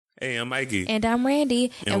Hey, I'm Mikey. And I'm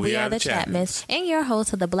Randy. And we are the Chapmans. And your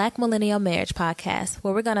host of the Black Millennial Marriage Podcast,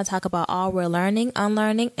 where we're going to talk about all we're learning,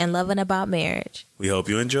 unlearning, and loving about marriage. We hope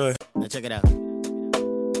you enjoy. Now check it out.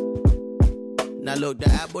 Now look, the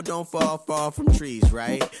apple don't fall far from trees,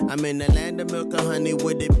 right? I'm in the land of milk and honey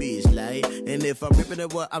with the bees, like. And if I'm ripping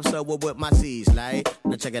it, I'm so with my seeds, like.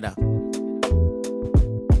 Now check it out.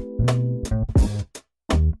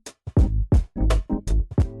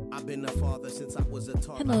 I've been a father since I was a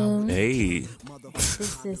toddler. Hello. Hey.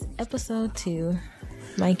 This is episode 2.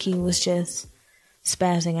 Mikey was just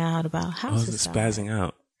spazzing out about I was spazzing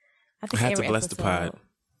out. I had to bless the pod.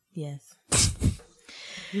 Yes.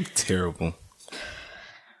 Terrible.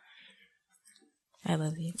 I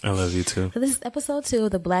love you. I love you too. So this is episode 2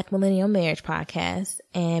 of the Black Millennial Marriage Podcast.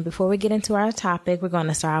 And before we get into our topic, we're going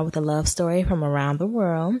to start with a love story from around the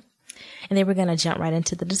world. And then we're going to jump right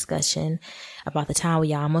into the discussion about the time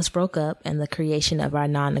we almost broke up and the creation of our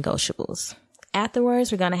non-negotiables.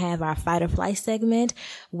 Afterwards, we're going to have our fight or flight segment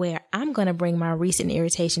where I'm going to bring my recent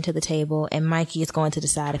irritation to the table and Mikey is going to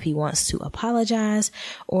decide if he wants to apologize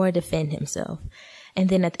or defend himself. And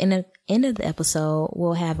then at the end of the episode,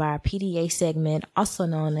 we'll have our PDA segment, also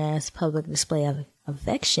known as Public Display of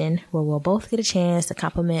Affection, where we'll both get a chance to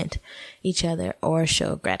compliment each other or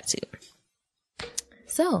show gratitude.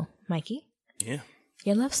 So, Mikey. Yeah.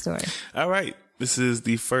 Your love story. All right. This is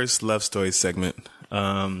the first love story segment.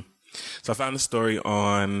 So I found a story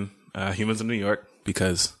on Humans of New York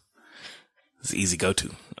because it's an easy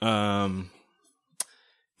go-to.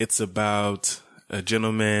 It's about a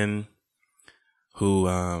gentleman who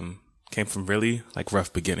came from really like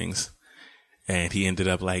rough beginnings, and he ended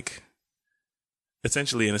up like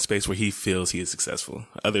essentially in a space where he feels he is successful.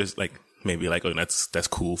 Others like maybe like, oh, that's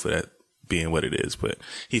cool for that being what it is, but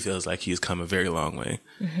he feels like he's come a very long way.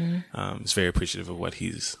 Mm-hmm. He's very appreciative of what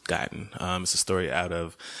he's gotten. It's a story out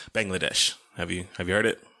of Bangladesh. Have you heard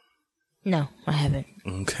it? No, I haven't.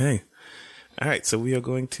 Okay. All right. So we are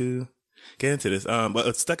going to get into this. But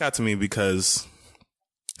it stuck out to me because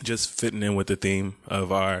just fitting in with the theme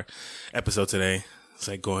of our episode today, it's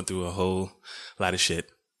like going through a whole lot of shit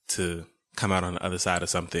to come out on the other side of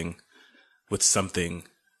something with something,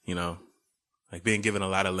 you know, like being given a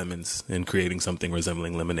lot of lemons and creating something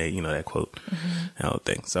resembling lemonade, you know, that quote, that whole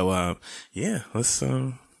thing. So, yeah, let's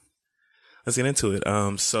get into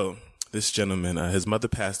it. So this gentleman, his mother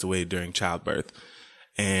passed away during childbirth,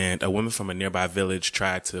 and a woman from a nearby village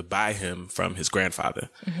tried to buy him from his grandfather.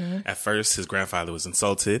 Mm-hmm. At first, his grandfather was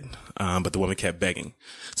insulted, but the woman kept begging.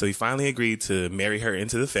 So he finally agreed to marry her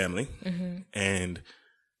into the family, and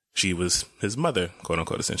she was his mother, quote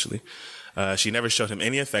unquote, essentially. She never showed him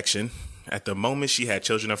any affection. At the moment she had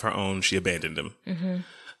children of her own, she abandoned him.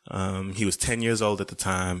 Mm-hmm. He was 10 years old at the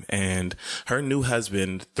time, and her new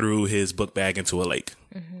husband threw his book bag into a lake,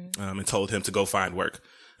 and told him to go find work,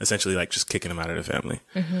 essentially like just kicking him out of the family.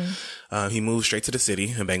 Mm-hmm. He moved straight to the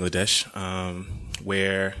city in Bangladesh,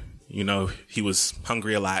 where, you know, he was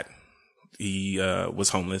hungry a lot. He was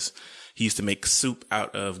homeless. He used to make soup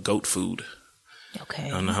out of goat food. Okay. I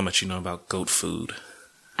don't know how much you know about goat food.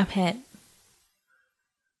 I've had...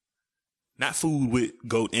 Not food with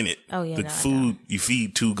goat in it. Oh, yeah. The food you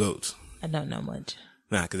feed to goats. I don't know much.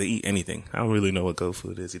 Nah, because they eat anything. I don't really know what goat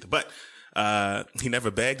food is either. But he never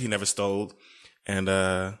begged. He never stole. And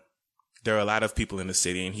there are a lot of people in the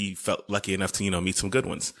city, and he felt lucky enough to, you know, meet some good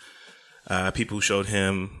ones. People who showed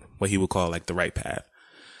him what he would call like the right path.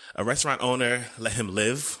 A restaurant owner let him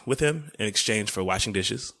live with him in exchange for washing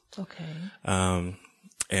dishes. Okay.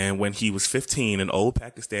 And when he was 15, an old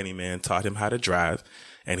Pakistani man taught him how to drive,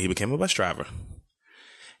 and he became a bus driver.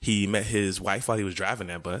 He met his wife while he was driving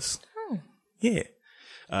that bus. Oh. Yeah.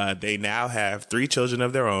 They now have 3 children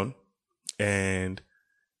of their own, and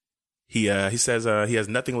he says he has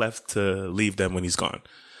nothing left to leave them when he's gone.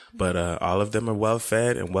 But all of them are well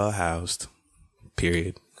fed and well housed.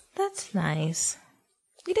 Period. That's nice.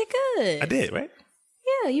 You did good. I did, right?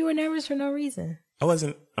 Yeah, you were nervous for no reason. I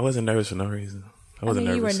wasn't nervous for no reason. I wasn't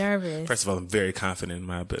nervous. You were nervous. First of all, I'm very confident in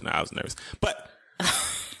my ability. No, I was nervous. But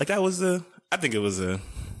like that was I think it was you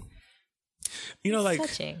know, like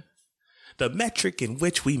touching. The metric in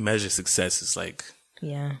which we measure success is like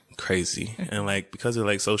crazy. And like because of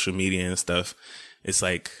like social media and stuff, it's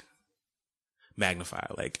like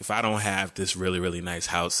magnified. Like if I don't have this really, really nice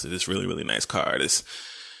house, this really, really nice car, this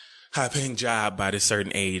high paying job by this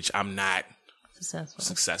certain age, I'm not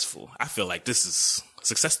successful. I feel like this is a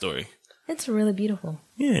success story. It's really beautiful.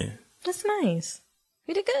 Yeah. That's nice.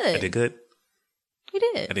 You did good. I did good. You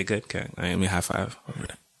did. I did good. Okay. Let me high five over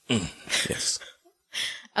that. Yes.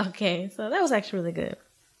 Okay. So that was actually really good.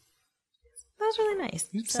 That was really nice.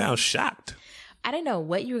 You sound shocked. I didn't know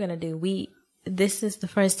what you were going to do. This is the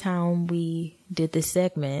first time we did this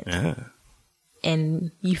segment. Yeah.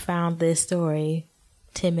 And you found this story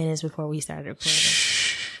 10 minutes before we started recording.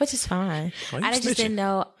 Which is fine. I just didn't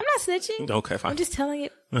know. I'm not snitching. Okay, fine. I'm just telling you.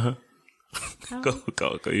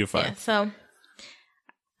 Go. You're fine. Yeah,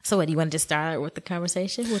 so what, do you want to just start with the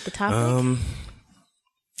conversation, with the topic?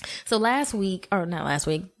 So not last week.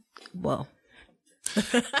 Well.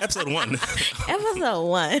 Episode 1. Episode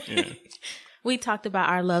 1. Yeah. We talked about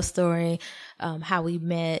our love story, how we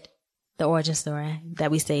met, the origin story, that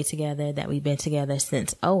we stayed together, that we've been together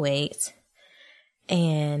since 2008.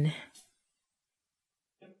 And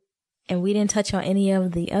we didn't touch on any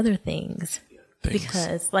of the other things.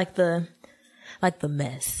 Because like the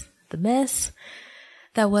mess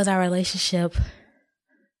that was our relationship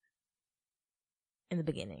in the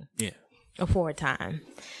beginning. Yeah. For a time.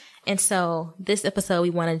 And so this episode, we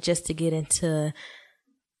wanted just to get into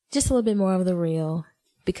just a little bit more of the real,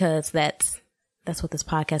 because that's what this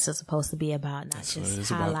podcast is supposed to be about. Not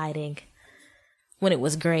just highlighting when it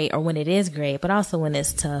was great or when it is great, but also when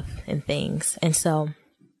it's tough and things. And so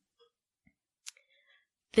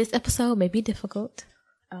this episode may be difficult.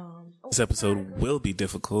 This episode will be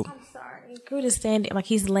difficult. I'm sorry. Groot is standing, like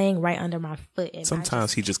he's laying right under my foot. And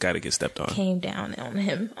sometimes he just got to get stepped on. Came down on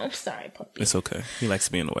him. I'm sorry, puppy. It's okay. He likes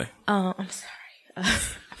to be in the way. I'm sorry. I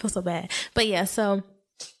feel so bad. But yeah, so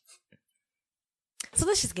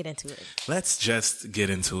let's just get into it. Let's just get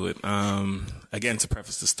into it. Again, to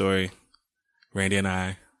preface the story, Randy and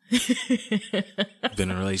I have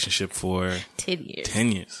been in a relationship for 10 years.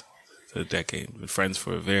 10 years. A decade. Been friends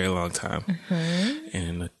for a very long time. Mm-hmm. And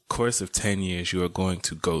in the course of 10 years, you are going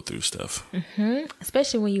to go through stuff. Mm-hmm.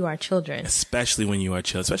 Especially when you are children. Especially when you are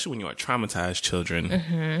traumatized children.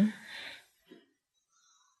 Mm-hmm.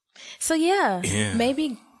 So yeah,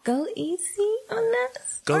 maybe go easy on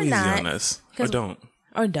us. Go easy on us. Or don't.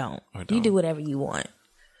 Or don't. You do whatever you want,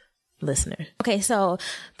 listener. Okay, so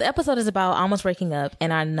the episode is about almost breaking up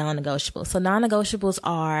and our non-negotiables. So non-negotiables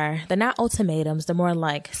they're not ultimatums. They're more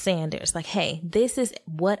like standards. Like, hey, this is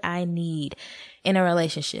what I need in a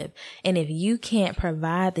relationship. And if you can't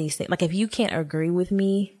provide these things, like if you can't agree with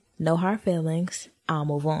me, no hard feelings, I'll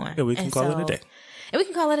move on. Yeah, we can call it a day. And we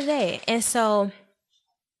can call it a day. And so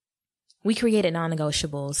we created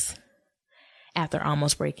non-negotiables after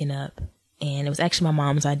almost breaking up. And it was actually my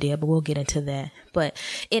mom's idea, but we'll get into that. But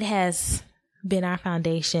it has been our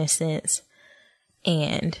foundation since,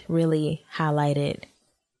 and really highlighted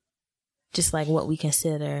just like what we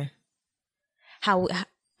consider, how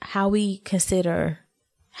we consider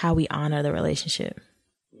how we honor the relationship.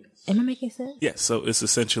 Am I making sense? Yes. So it's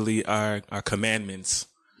essentially our commandments.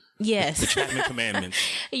 Yes. The Chapman commandments.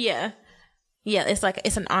 Yeah. Yeah.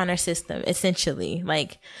 It's an honor system, essentially.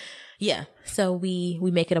 Like, yeah. So we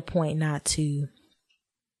make it a point not to,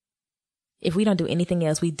 if we don't do anything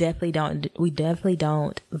else, we definitely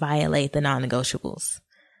don't violate the non-negotiables.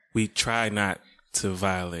 We try not to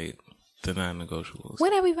violate the non-negotiables.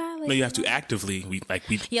 What have we violated? No, you have to actively, we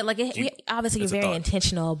obviously you're very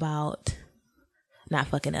intentional about not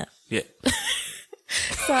fucking up. Yeah.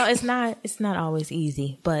 So it's not always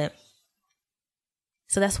easy, but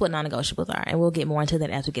so that's what non-negotiables are. And we'll get more into that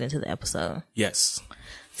as we get into the episode. Yes.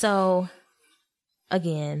 So,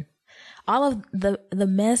 again, all of the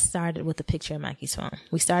mess started with the picture of Mikey's phone.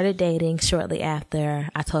 We started dating shortly after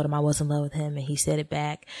I told him I was in love with him, and he said it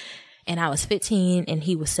back. And I was 15 and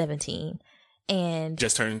he was 17. And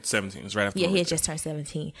just turned 17. It was right after. Yeah, he had just turned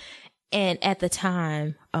 17. And at the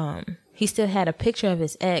time, he still had a picture of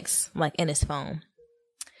his ex like in his phone.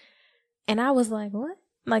 And I was like, what?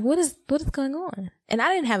 Like, what is going on? And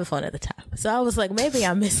I didn't have a phone at the time. So I was like, maybe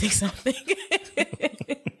I'm missing something.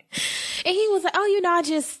 And he was like,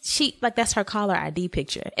 oh, that's her caller ID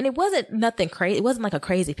picture. And it wasn't nothing crazy. It wasn't like a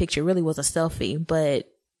crazy picture. It really was a selfie. But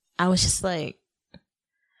I was just like.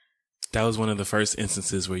 That was one of the first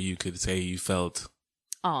instances where you could say you felt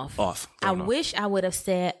off. I wish I would have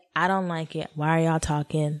said, I don't like it. Why are y'all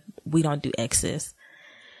talking? We don't do exes.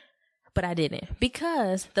 But I didn't.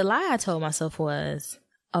 Because the lie I told myself was,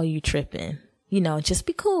 oh, you tripping. Just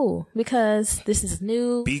be cool. Because this is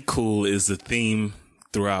new. Be cool is the theme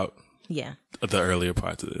throughout the earlier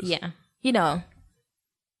parts of this. Yeah.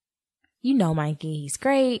 Mikey, he's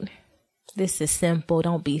great. This is simple.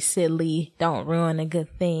 Don't be silly. Don't ruin a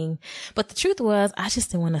good thing. But the truth was, I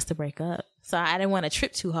just didn't want us to break up. So I didn't want to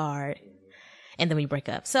trip too hard. And then we break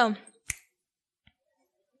up. So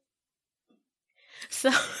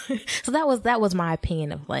that was my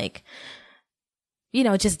opinion of like,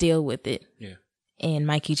 just deal with it. Yeah. And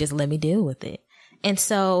Mikey just let me deal with it. And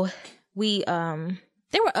so we,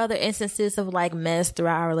 there were other instances of like mess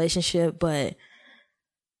throughout our relationship, but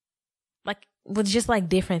like with just like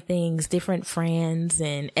different things, different friends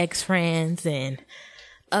and ex-friends and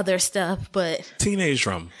other stuff, but teenage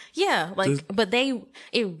drama. Yeah, like, but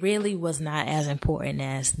it really was not as important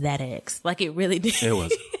as that ex. Like, it really did. It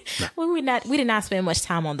wasn't. No. We did not spend much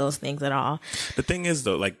time on those things at all. The thing is,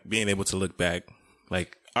 though, like, being able to look back,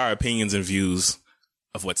 like, our opinions and views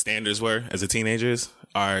of what standards were as a teenagers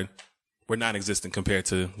were non-existent compared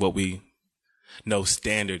to what we know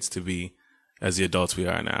standards to be as the adults we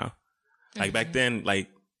are now. Like, back then, like,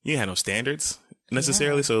 you had no standards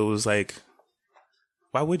necessarily, so it was like,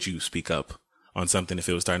 why would you speak up on something if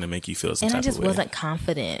it was starting to make you feel some type of way? And I just wasn't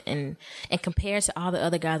confident. And compared to all the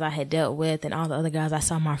other guys I had dealt with and all the other guys I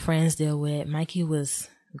saw my friends deal with, Mikey was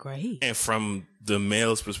great. And from the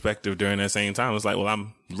male's perspective during that same time, it was like, well,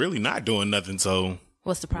 I'm really not doing nothing, so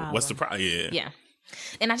what's the problem? What's the problem? Yeah. Yeah.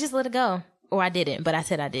 And I just let it go. Or I didn't, but I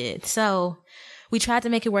said I did. So we tried to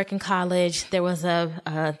make it work in college. There was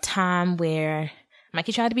a time where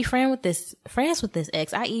Mikey tried to be friends with this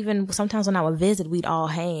ex. I even, sometimes when I would visit, we'd all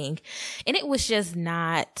hang. And it was just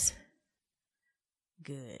not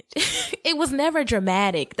good. It was never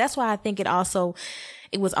dramatic. That's why I think it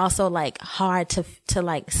was also like hard to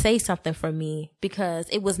like say something for me, because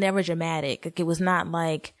it was never dramatic. Like, it was not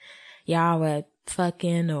like y'all were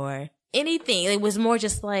fucking or anything. It was more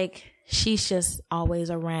just like, she's just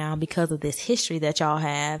always around because of this history that y'all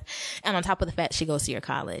have. And on top of the fact she goes to your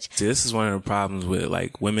college. See, this is one of the problems with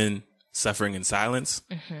like women suffering in silence,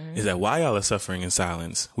 is that while y'all are suffering in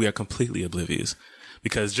silence, we are completely oblivious.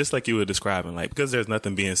 Because just like you were describing, like, because there's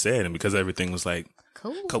nothing being said and because everything was like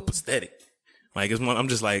copacetic. Like, I'm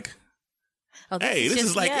just like, hey, this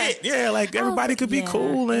is like it. Yeah, like everybody could be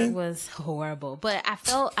cool. And it was horrible. But I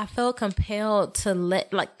felt compelled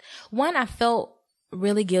to I felt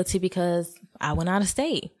really guilty because I went out of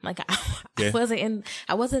state. Like, I wasn't in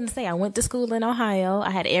the state. I went to school in Ohio.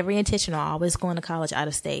 I had every intention of always going to college out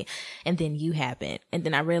of state. And then you happened. And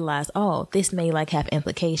then I realized, oh, this may like have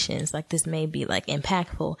implications. Like, this may be like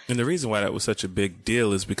impactful. And the reason why that was such a big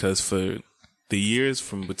deal is because for the years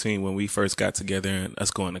from between when we first got together and us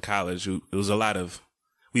going to college, it was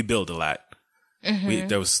we built a lot. We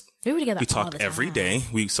were together. We talked every day.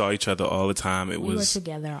 We saw each other all the time. We were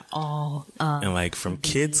together all and like from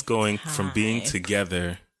kids going from being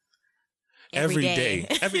together every day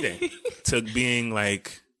to being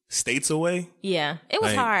like states away. Yeah, it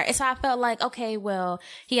was hard. And so I felt like, okay, well,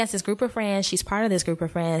 he has this group of friends. She's part of this group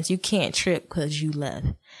of friends. You can't trip because you left.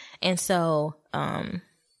 And so, and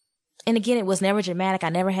again, it was never dramatic. I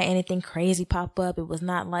never had anything crazy pop up. It was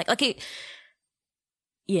not like it.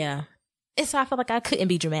 Yeah. And so I felt like I couldn't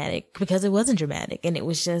be dramatic because it wasn't dramatic, and it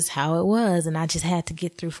was just how it was. And I just had to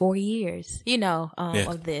get through 4 years,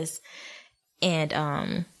 of this.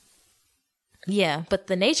 And, but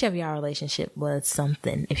the nature of your relationship was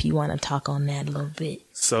something, if you want to talk on that a little bit.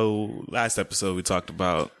 So last episode, we talked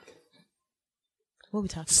about what we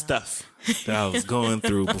talked about? Stuff that I was going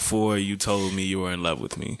through before you told me you were in love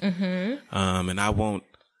with me. Mm-hmm. And I won't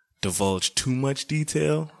divulge too much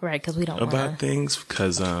detail, right? Because we don't about things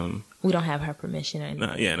because we don't have her permission or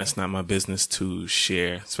anything. Yeah, and that's not my business to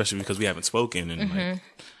share, especially because we haven't spoken, and like,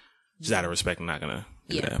 just out of respect, I'm not gonna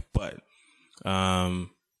do that. But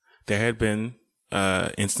there had been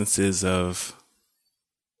instances of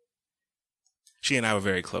she and I were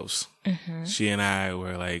very close. Mm-hmm. She and I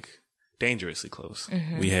were like dangerously close.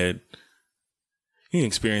 Mm-hmm. We had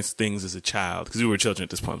experienced things as a child because we were children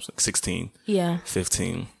at this point, like 16,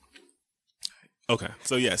 15. Okay,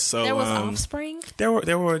 so yes, so there was offspring.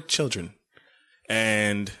 There were children,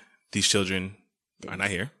 and these children are not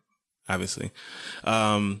here, obviously.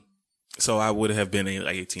 So I would have been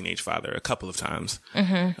a teenage father a couple of times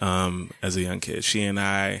as a young kid. She and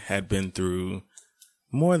I had been through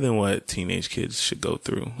more than what teenage kids should go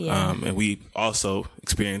through, and we also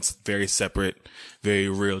experienced very separate, very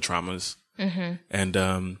real traumas,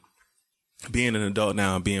 and being an adult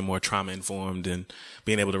now and being more trauma informed and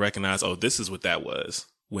being able to recognize, oh, this is what that was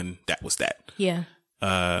when that was that. Yeah.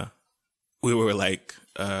 We were like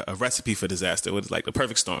a recipe for disaster. It was like the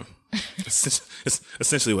perfect storm. It's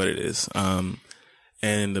essentially what it is.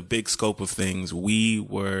 And the big scope of things, we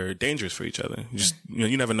were dangerous for each other.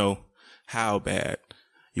 You never know how bad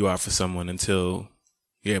you are for someone until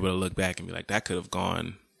you're able to look back and be like, that could have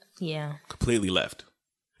gone completely left.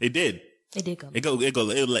 It did. It did go.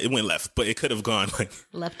 It went left, but it could have gone like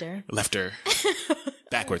left her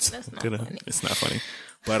backwards. That's not funny. It's not funny,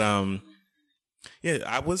 but I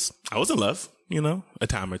was in love, a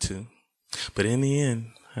time or two, but in the end,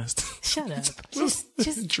 shut up. Just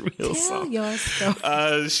tell song. Your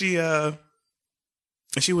story. She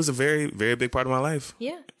was a very, very big part of my life.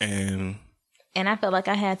 Yeah, and And I felt like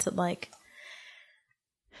I had to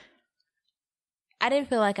I didn't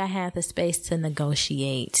feel like I had the space to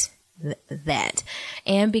negotiate that.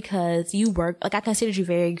 And because you worked, like I considered you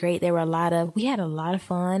very great. We had a lot of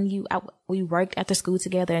fun. We worked after school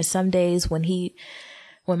together, and some days when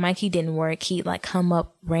Mikey didn't work, he'd like come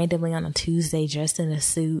up randomly on a Tuesday dressed in a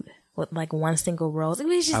suit with like one single rose. It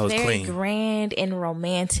was just very clean, grand and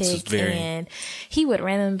romantic. And he would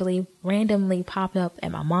randomly pop up at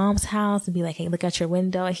my mom's house and be like, "Hey, look out your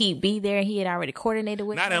window." And he'd be there. He had already coordinated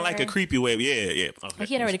with her. Not in like a creepy way. Yeah. Okay.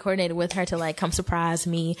 He had already coordinated with her to like come surprise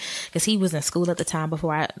me, because he was in school at the time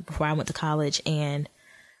before I went to college. And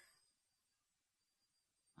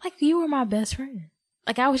like, you were my best friend.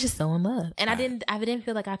 Like, I was just so in love. And I didn't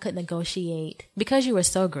feel like I could negotiate. Because you were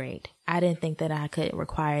so great, I didn't think that I could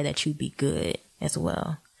require that you be good as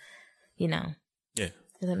well. You know? Yeah.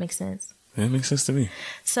 Does that make sense? That makes sense to me.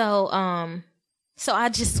 So I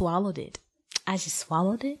just swallowed it. I just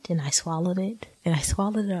swallowed it, and I swallowed it, and I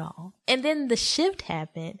swallowed it all. And then the shift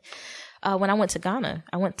happened when I went to Ghana.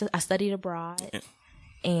 I studied abroad,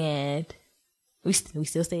 and we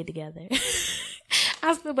still stayed together.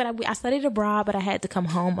 I studied abroad, but I had to come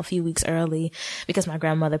home a few weeks early because my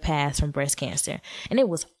grandmother passed from breast cancer, and it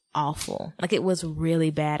was awful. Like, it was really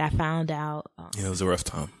bad. I found out. It was a rough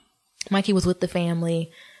time. Mikey was with the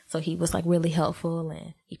family, so he was like really helpful,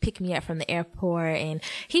 and he picked me up from the airport, and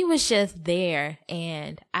he was just there.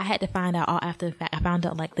 And I had to find out all after the fact. I found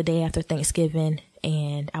out like the day after Thanksgiving,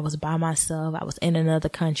 and I was by myself. I was in another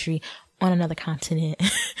country, on another continent.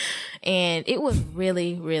 And it was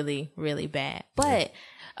really, really, really bad. But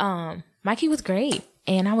Mikey was great.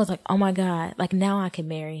 And I was like, oh my God, like now I can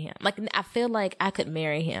marry him. Like, I feel like I could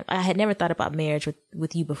marry him. I had never thought about marriage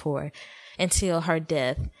with you before until her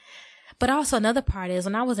death. But also another part is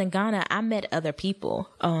when I was in Ghana, I met other people,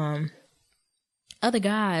 other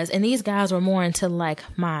guys. And these guys were more into like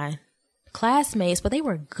my classmates, but they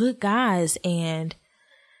were good guys. And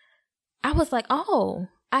I was like, oh,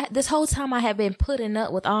 this whole time I had been putting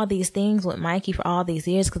up with all these things with Mikey for all these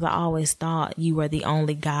years, because I always thought you were the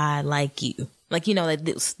only guy like you. Like, you know, that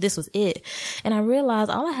this was it. And I realized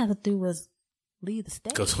all I had to do was leave the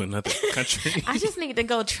state. Go to another country. I just need to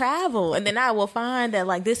go travel. And then I will find that,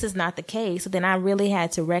 like, this is not the case. So then I really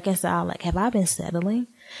had to reconcile, like, have I been settling?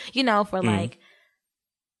 You know, for, like,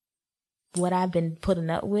 what I've been putting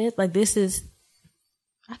up with? Like, this is...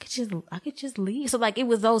 I could just leave. So like, it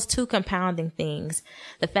was those two compounding things.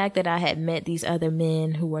 The fact that I had met these other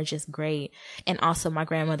men who were just great, and also my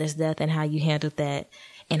grandmother's death and how you handled that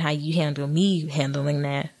and how you handled me handling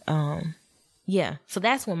that. Yeah. So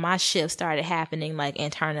that's when my shift started happening, like,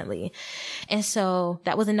 internally. And so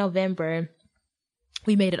that was in November.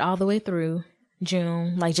 We made it all the way through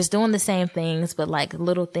June, like just doing the same things, but like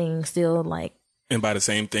little things still like. And by the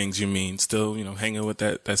same things, you mean still, you know, hanging with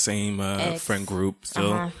that same friend group,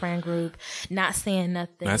 still friend group, not saying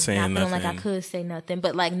nothing, not feeling like I could say nothing,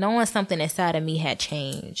 but like knowing something inside of me had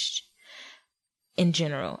changed in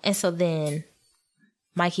general. And so then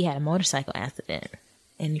Mikey had a motorcycle accident,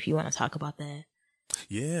 and if you want to talk about that,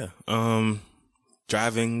 yeah,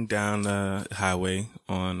 driving down the highway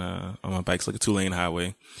on my bike, it's like a 2-lane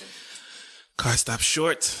highway. Car stopped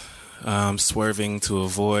short. Swerving to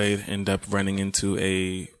avoid, end up running into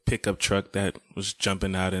a pickup truck that was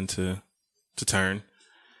jumping out to turn.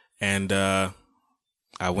 And, I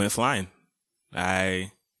went flying.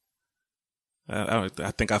 I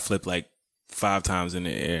think I flipped like 5 times in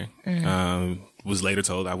the air. Mm-hmm. Was later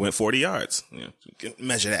told I went 40 yards. You know, you can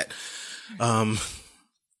measure that.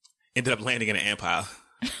 Ended up landing in an ant pile.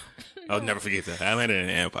 I'll never forget that. I landed in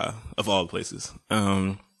an ant pile, of all places.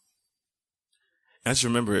 I just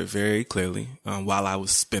remember it very clearly. While I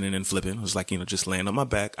was spinning and flipping, it was like, you know, just laying on my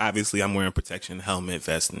back. Obviously, I'm wearing protection, helmet,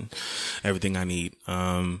 vest, and everything I need.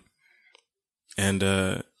 You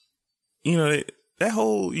know, that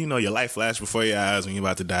whole, you know, your life flash before your eyes when you're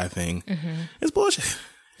about to die thing, it's bullshit.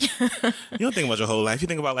 You don't think about your whole life. You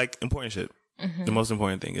think about like important shit. Mm-hmm. The most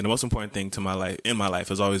important thing. And the most important thing in my life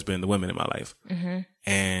has always been the women in my life. Mm-hmm.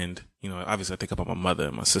 And, you know, obviously I think about my mother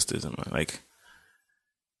and my sisters and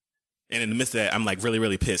and in the midst of that, I'm like really,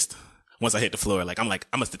 really pissed. Once I hit the floor, like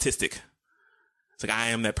I'm a statistic. It's like I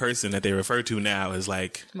am that person that they refer to now as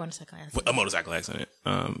like a motorcycle accident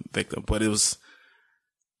victim. But it was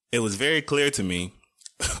very clear to me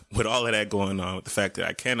with all of that going on, with the fact that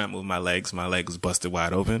I cannot move my legs. My leg was busted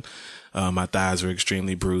wide open. My thighs were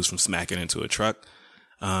extremely bruised from smacking into a truck.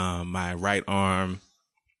 My right arm,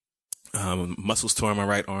 muscles tore in my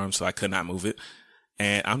right arm, so I could not move it.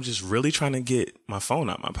 And I'm just really trying to get my phone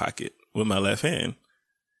out my pocket with my left hand.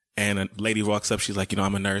 And a lady walks up. She's like, you know,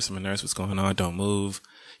 I'm a nurse. What's going on? Don't move.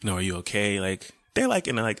 are you okay? Like, they're like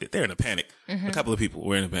they're in a panic. A couple of people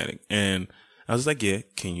were in a panic. And I was like, yeah,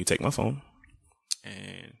 can you take my phone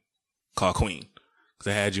and call Queen?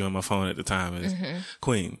 Because I had you on my phone at the time as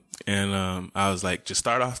Queen. And I was like, just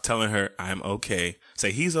start off telling her I'm okay.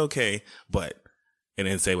 Say he's okay, and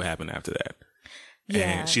then say what happened after that.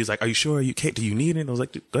 Yeah. And she's like, are you sure? Do you need it? I was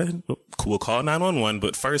like, go ahead. We'll call 911.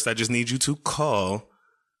 But first, I just need you to call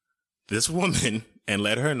this woman and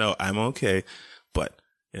let her know I'm okay.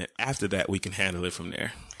 And after that, we can handle it from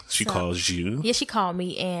there. She calls you. Yeah, she called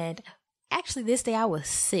me. And actually, this day I was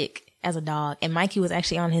sick as a dog. And Mikey was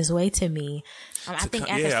actually on his way to me. I think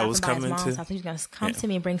after stopping by his mom's house, he was going to come to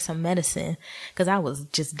me and bring some medicine because I was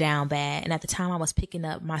just down bad. And at the time, I was picking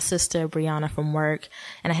up my sister, Brianna, from work.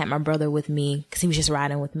 And I had my brother with me because he was just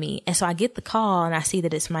riding with me. And so I get the call and I see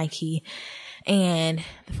that it's Mikey. And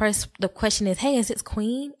the question is, hey, is it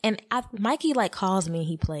Queen? And Mikey like calls me and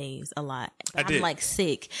he plays a lot. I'm like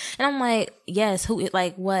sick. And I'm like, yes, who,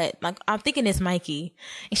 like what? Like, I'm thinking it's Mikey.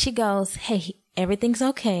 And she goes, hey, everything's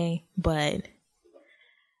okay, but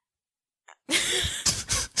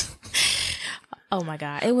oh my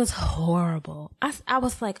God, it was horrible. I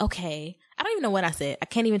was like, okay, I don't even know what I said. I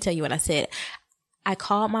can't even tell you what I said. I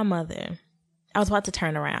called my mother. I was about to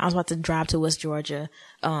turn around. I was about to drive to West Georgia.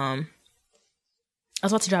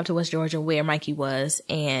 Where Mikey was,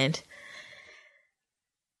 and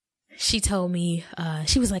she told me,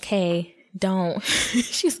 she was like, hey, don't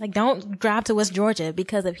drive to West Georgia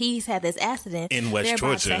because if he's had this accident in West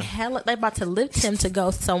Georgia, they're about to lift him to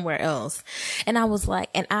go somewhere else. And I was like,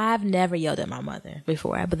 and I've never yelled at my mother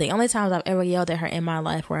before, but the only times I've ever yelled at her in my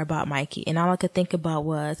life were about Mikey. And all I could think about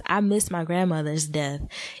was, I missed my grandmother's death.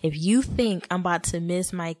 If you think I'm about to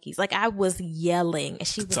miss Mikey's, like I was yelling, and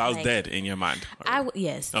she was so I was dead in your mind.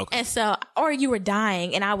 Yes. Okay. And so, or you were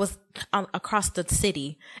dying, and I was across the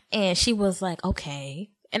city, and she was like, okay.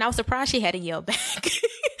 And I was surprised she had to yell back.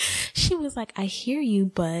 She was like, I hear you,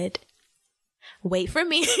 but wait for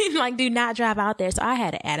me. Like, do not drive out there. So I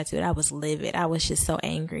had an attitude. I was livid. I was just so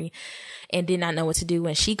angry and did not know what to do.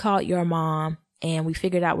 When she called your mom and we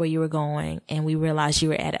figured out where you were going and we realized you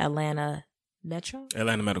were at Atlanta Metro?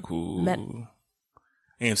 Atlanta Medical.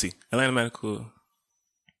 AMC. Atlanta Medical.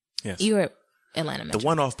 Yes. You were at Atlanta Metro. The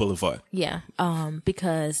one off Boulevard. Yeah.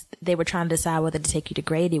 Because they were trying to decide whether to take you to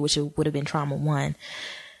Grady, which would have been trauma 1.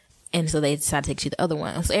 And so they decided to take you to the other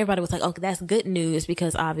one. So everybody was like, oh, that's good news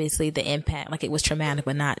because obviously the impact, like it was traumatic,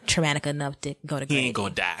 but not traumatic enough to go to Grady. He ain't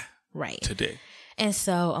gonna die. Right. Today. And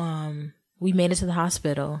so, we made it to the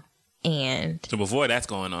hospital and. So before that's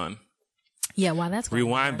going on. Yeah, while that's going on.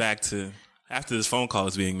 Rewind back to after this phone call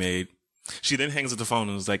is being made. She then hangs up the phone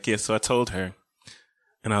and was like, yeah, so I told her.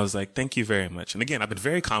 And I was like, thank you very much. And again, I've been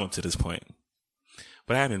very calm up to this point,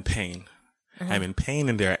 but I'm in pain. I'm in pain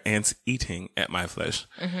and there are ants eating at my flesh.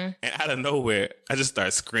 And out of nowhere, I just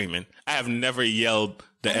start screaming. I have never yelled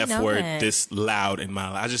the F word this loud in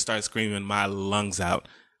my life. I just started screaming my lungs out.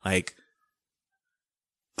 Like,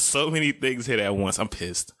 so many things hit at once. I'm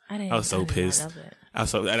pissed. I was so pissed. I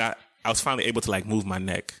was finally able to like move my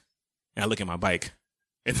neck. And I look at my bike.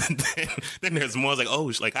 And then there's more. I was like,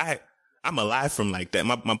 oh, like I'm alive from like that.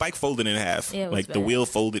 My bike folded in half. Yeah, like bad. The wheel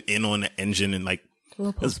folded in on the engine and like,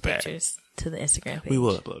 we'll post pictures to the Instagram page. We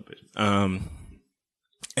will upload pictures.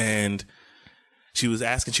 And she was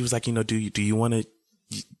asking, she was like, do you want to,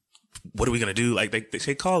 what are we going to do? Like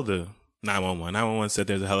they called the 911. 911 said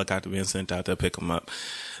there's a helicopter being sent out to pick them up.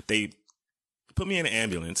 They put me in an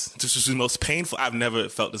ambulance. This was the most painful. I've never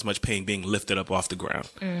felt this much pain being lifted up off the ground.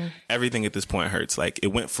 Everything at this point hurts. Like it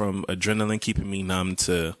went from adrenaline keeping me numb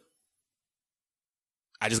to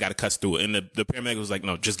I just got to cuss through it. And the paramedic was like,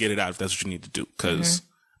 no, just get it out if that's what you need to do. Because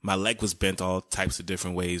my leg was bent all types of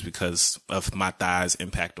different ways because of my thigh's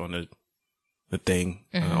impact on the thing,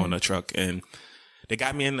 on the truck. And they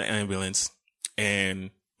got me in the ambulance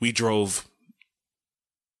and we drove,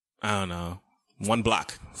 I don't know, 1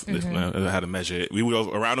 block. I had to measure it. We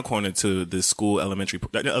drove around the corner to the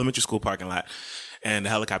elementary school parking lot. And the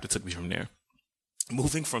helicopter took me from there.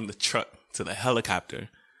 Moving from the truck to the helicopter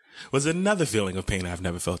was another feeling of pain I've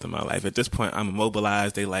never felt in my life. At this point, I'm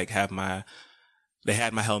immobilized. They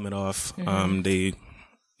had my helmet off. They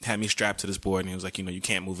had me strapped to this board and it was like, you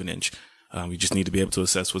can't move an inch. You just need to be able to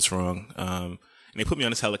assess what's wrong. And they put me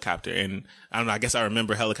on this helicopter and I don't know, I guess I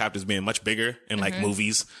remember helicopters being much bigger in like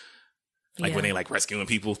movies. Like when they like rescuing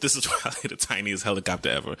people. This is probably the tiniest helicopter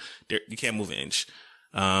ever. You can't move an inch.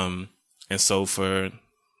 And so for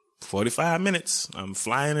 45 minutes, I'm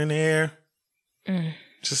flying in the air.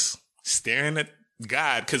 Just staring at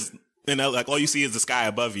God because like all you see is the sky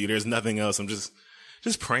above you. There's nothing else. I'm just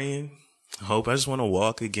praying. I just want to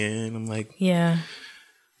walk again. I'm like, yeah.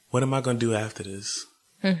 what am I going to do after this?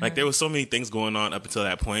 Like, there was so many things going on up until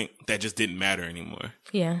that point that just didn't matter anymore.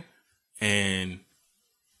 Yeah. And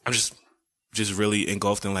I'm just really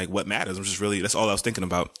engulfed in, like, what matters. That's all I was thinking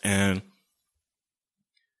about. And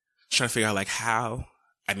trying to figure out, like, how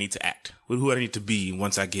I need to act, who I need to be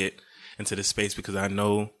once I get into this space, because I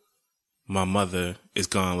know my mother is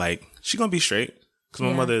gonna, like, she's gonna be straight. Because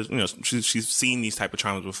my mother, you know, she's seen these type of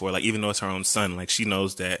traumas before. Like, even though it's her own son, like, she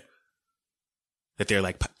knows that there are,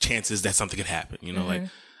 like, chances that something could happen, you know? Like,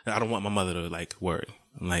 I don't want my mother to, like, worry.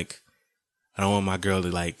 Like, I don't want my girl to,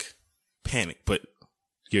 like, panic, but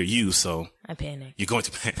you're you, so I panic. You're going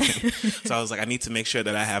to panic. So I was like, I need to make sure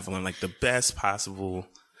that I have on, like, the best possible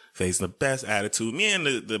face, the best attitude. Me and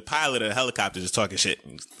the pilot of the helicopter just talking shit.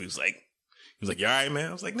 He was like, you all right, man?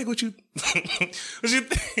 I was like, nigga, what you think?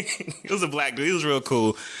 It was a black dude. He was real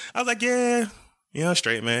cool. I was like, yeah,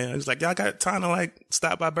 straight, man. I was like, y'all got time to, like,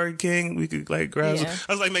 stop by Burger King? We could, like, grab some.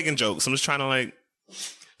 I was, like, making jokes. I'm just trying to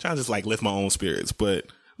just, like, lift my own spirits. But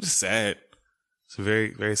I'm just sad. It's a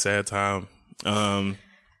very, very sad time.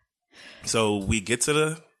 So we get to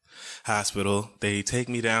the hospital. They take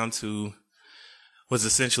me down to was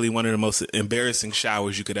essentially one of the most embarrassing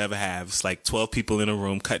showers you could ever have. It's like 12 people in a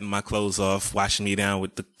room, cutting my clothes off, washing me down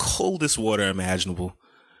with the coldest water imaginable,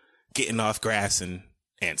 getting off grass and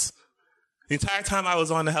ants. The entire time I was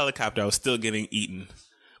on the helicopter, I was still getting eaten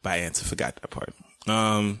by ants. I forgot that part.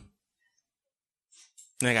 Then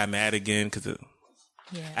I got mad again because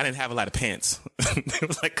I didn't have a lot of pants. It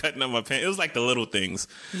was like cutting up my pants. It was like the little things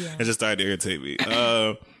that just started to irritate me.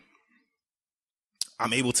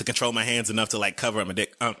 I'm able to control my hands enough to, like, cover up my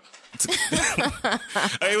dick. I'm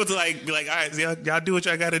able to, like, be like, all right, y'all do what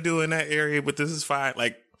y'all got to do in that area, but this is fine.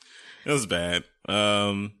 Like, it was bad.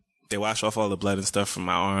 They wash off all the blood and stuff from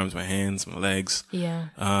my arms, my hands, my legs. Yeah.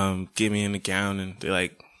 Get me in the gown, and they,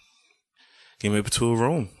 like, get me up to a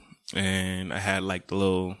room. And I had, like, the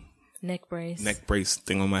little neck brace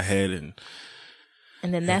thing on my head. And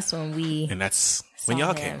then that's when when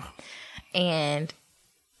y'all came. And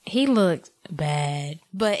he looked bad,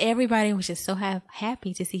 but everybody was just so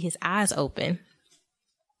happy to see his eyes open.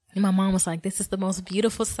 And my mom was like, this is the most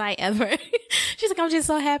beautiful sight ever. She's like, I'm just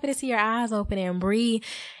so happy to see your eyes open. And Bree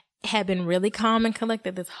had been really calm and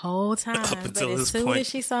collected this whole time. But as soon as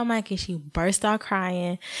she saw Mikey, she burst out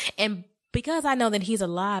crying. And because I know that he's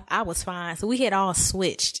alive, I was fine. So we had all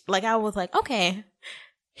switched. Like, I was like, okay,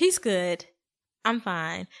 he's good. I'm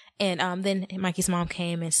fine. And then Mikey's mom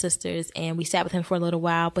came and sisters, and we sat with him for a little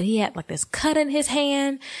while, but he had, like, this cut in his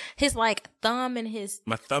hand, his, like, thumb and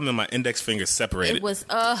my thumb and my index finger separated. It was,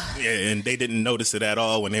 and they didn't notice it at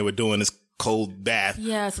all when they were doing this cold bath.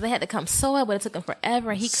 Yeah, so they had to come sew it, but it took him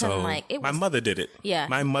forever. He couldn't, like, it was, my mother did it. Yeah.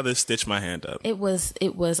 My mother stitched my hand up. It was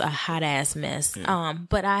a hot ass mess. Yeah.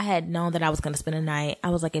 But I had known that I was going to spend a night.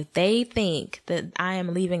 I was like, if they think that I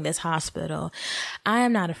am leaving this hospital, I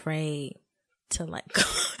am not afraid to, like,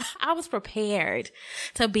 I was prepared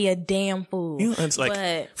to be a damn fool. You know, it's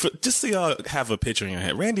like, just so y'all have a picture in your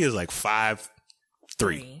head, Randy is like 5'3",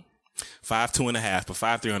 5'2.5", but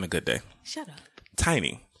 5'3" on a good day. Shut up.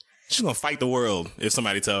 Tiny. She's gonna fight the world if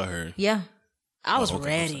somebody tell her. Yeah. I was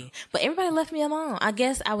ready. But everybody left me alone. I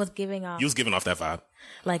guess I was giving off. You was giving off that vibe.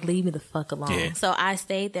 Like, leave me the fuck alone. Yeah. So I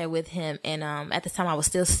stayed there with him. And at the time I was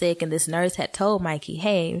still sick. And this nurse had told Mikey,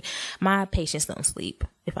 hey, my patients don't sleep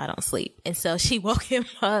if I don't sleep. And so she woke him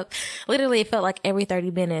up. Literally, it felt like every 30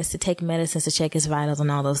 minutes to take medicines to check his vitals and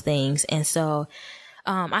all those things. And so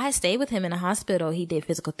I had stayed with him in the hospital. He did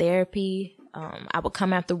physical therapy. I would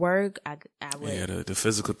come after work. I would. Yeah, the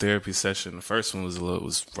physical therapy session. The first one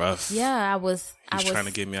was rough. Yeah, I was trying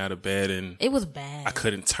to get me out of bed, and it was bad. I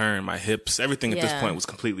couldn't turn my hips. Everything at this point was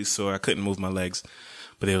completely sore. I couldn't move my legs,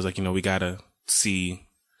 but it was like, we gotta see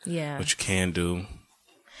what you can do.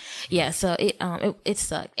 Yeah, so it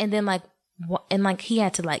sucked, and then he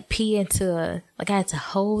had to, like, pee into I had to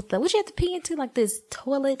hold what you have to pee into, like, this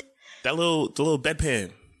toilet. The little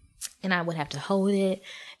bedpan. And I would have to hold it.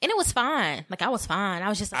 And it was fine. Like, I was fine. I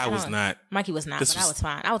was just like, I was not. Mikey was not, but I was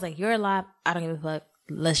fine. I was like, you're alive. I don't give a fuck.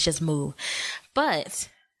 Let's just move. But,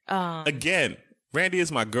 again, Randy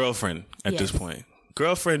is my girlfriend at this point.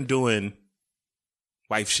 Girlfriend doing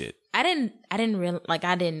wife shit. I didn't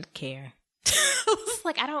care. I was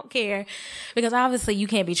like, I don't care. Because obviously you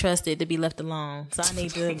can't be trusted to be left alone. So I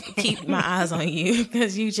need to keep my eyes on you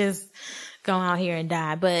because you just go out here and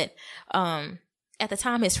die. But, at the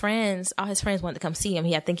time, all his friends wanted to come see him.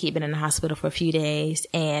 I think he'd been in the hospital for a few days,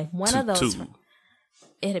 and one of those.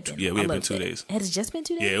 It had been. Yeah, we had been 2 days. It has just been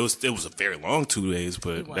 2 days. Yeah, it was a very long 2 days,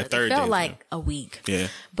 but that third day felt like a week. Yeah,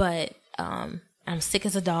 but I'm sick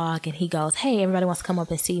as a dog. And he goes, hey, everybody wants to come up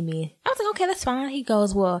and see me. I was like, okay, that's fine. He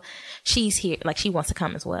goes, well, she's here. Like, she wants to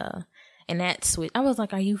come as well. And that's sweet. I was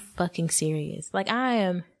like, are you fucking serious? Like,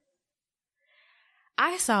 I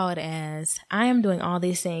saw it as, I am doing all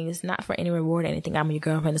these things, not for any reward or anything. I'm your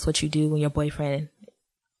girlfriend. That's what you do when your boyfriend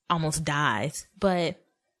almost dies. But,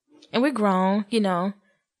 and we're grown, you know.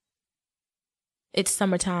 It's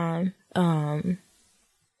summertime.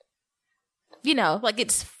 You know, like,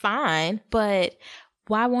 it's fine, but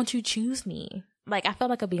why won't you choose me? Like, I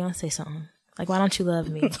felt like a Beyonce song. Like, why don't you love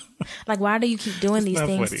me? Like, why do you keep doing these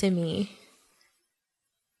things funny. To me?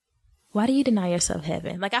 Why do you deny yourself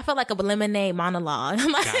heaven? Like, I felt like a Lemonade monologue.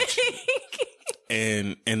 Like, gotcha.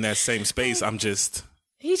 And in that same space, I'm just...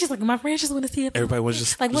 He's just like, my friends just want to see it. Everybody was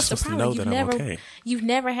just like, what's the problem? Okay. You've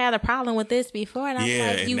never had a problem with this before. And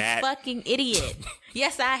I'm like, you fucking idiot.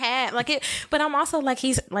 Yes, I had. Like it, but I'm also like,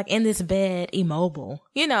 he's like in this bed, immobile,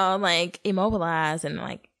 you know, like immobilized and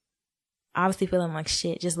like obviously feeling like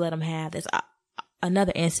shit. Just let him have this.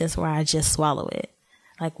 Another instance where I just swallow it.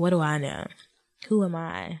 Like, what do I know? Who am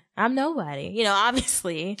I? I'm nobody, you know,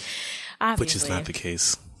 obviously. Which is not the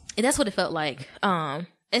case. And that's what it felt like. And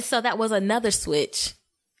so that was another switch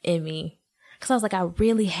in me. Cause I was like, I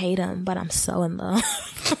really hate him, but I'm so in love.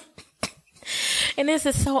 And this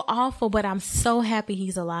is so awful, but I'm so happy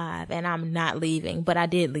he's alive and I'm not leaving, but I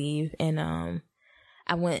did leave. And,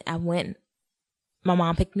 I went, my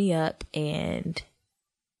mom picked me up and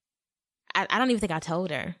I don't even think I told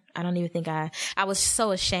her. I don't even think I was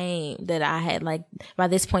so ashamed that I had like, by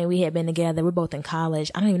this point we had been together. We're both in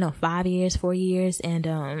college. I don't even know, 4 years.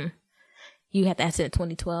 And, you had the accident in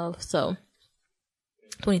 2012. So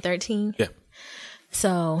 2013. Yeah.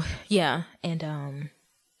 So yeah. And,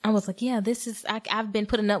 I was like, yeah, this is, I've been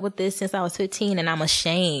putting up with this since I was 15 and I'm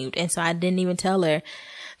ashamed. And so I didn't even tell her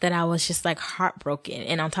that I was just like heartbroken.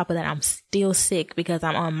 And on top of that, I'm still sick because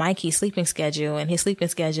I'm on Mikey's sleeping schedule and his sleeping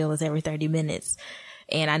schedule is every 30 minutes.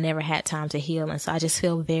 And I never had time to heal. And so I just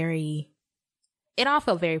feel it all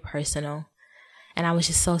felt very personal. And I was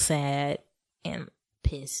just so sad and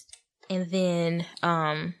pissed. And then,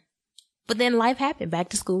 but then life happened, back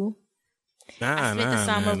to school.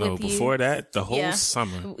 No. Before that, the whole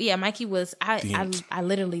summer. Yeah, Mikey was, I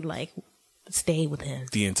literally like stayed with him.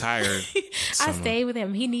 The entire summer. I stayed with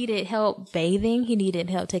him. He needed help bathing. He needed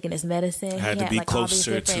help taking his medicine. I had to be like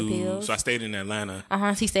closer to, so I stayed in Atlanta.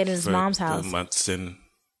 He stayed in his mom's house. Months and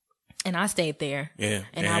I stayed there. Yeah.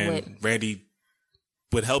 And Randy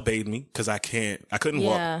would help bathe me because I couldn't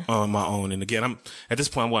walk on my own. And again, at this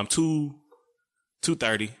point, I'm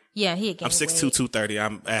 230. Yeah, he had gained I'm 6'2", 230.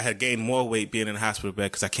 I had gained more weight being in the hospital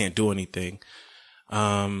bed because I can't do anything.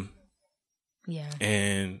 Yeah.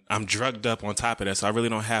 And I'm drugged up on top of that, so I really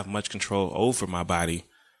don't have much control over my body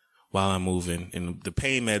while I'm moving. And the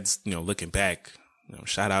pain meds, you know, looking back, you know,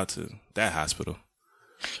 shout out to that hospital.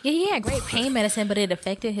 Yeah, he had great pain medicine, but it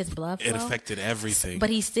affected his blood flow. It affected everything.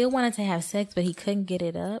 But he still wanted to have sex, but he couldn't get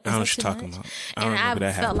it up. I don't know what you're talking about.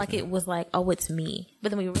 I felt like it was like, oh, it's me.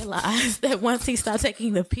 But then we realized that once he stopped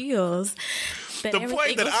taking the pills, the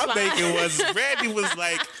point that I'm making was Randy was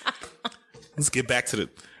like, let's get back to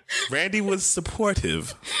Randy was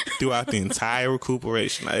supportive throughout the entire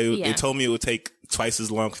recuperation. It told me it would take twice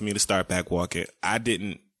as long for me to start back walking. I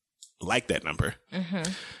didn't like that number. Mm-hmm.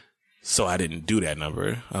 So I didn't do that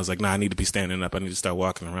number. I was like, nah, I need to be standing up. I need to start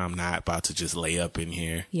walking around. I'm not about to just lay up in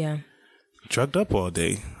here. Yeah. Drugged up all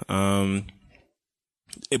day.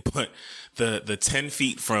 It put the 10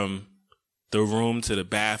 feet from the room to the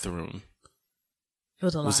bathroom. It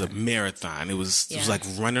was a lot. It was a marathon. It was like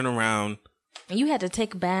running around. And you had to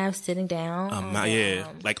take baths sitting down.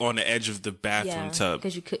 Like on the edge of the bathroom tub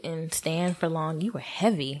because you couldn't stand for long. You were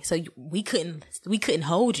heavy, so we couldn't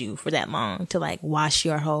hold you for that long to like wash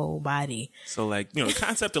your whole body. So like, you know, the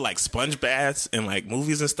concept of like sponge baths and like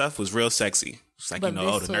movies and stuff was real sexy. It's like, you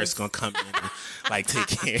know, the nurse gonna come in and like take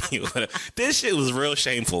care of you. This shit was real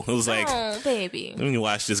shameful. It was like, oh baby, let me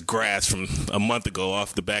wash this grass from a month ago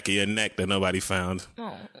off the back of your neck that nobody found.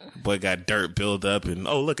 Oh. Boy got dirt build up and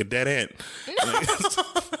look, a dead ant. No.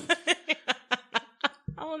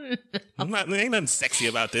 Oh no. There ain't nothing sexy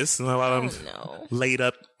about this. While I'm laid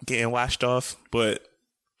up getting washed off, but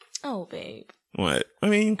oh babe. What? I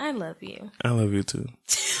mean, I love you. I love you too.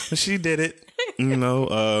 She did it. You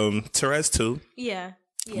know, Therese too. Yeah.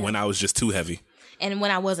 When I was just too heavy. And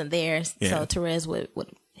when I wasn't there, so Therese would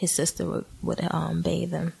his sister would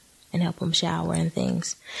bathe him and help him shower and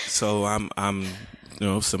things. So I'm you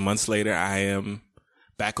know, some months later I am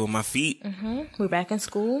back on my feet. Mm-hmm. We're back in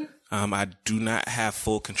school. I do not have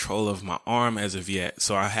full control of my arm as of yet.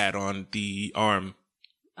 So I had on the arm,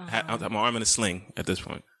 my arm in a sling at this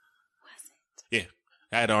point. Was it?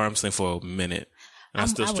 I had an arm sling for a minute. And I'm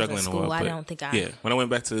still struggling to walk. I don't think I... Yeah. When I went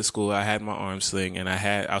back to the school, I had my arm sling and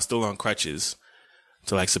I was still on crutches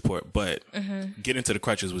to like support, but getting to the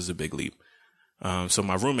crutches was a big leap. So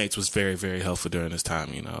my roommates was very, very helpful during this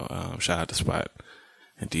time, you know. Shout out to Spot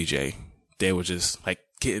and DJ. They were just like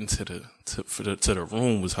getting to the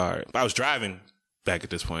room was hard. But I was driving back at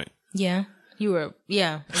this point. Yeah. You were,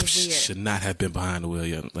 yeah. It was weird. Should not have been behind the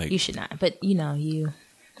wheel. Like, you should not, but you know, you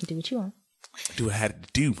do what you want. Do what I had to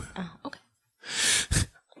do. Oh, okay.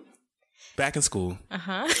 Back in school.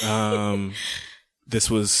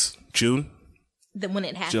 This was June. When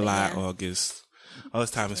it happened. July, August. All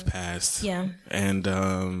this time has passed. Yeah. And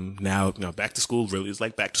now, you know, back to school really is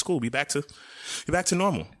like back to school. Be back to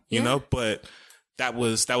normal, you know? But that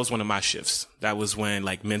was one of my shifts. That was when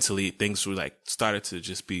like mentally things were like started to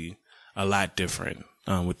just be a lot different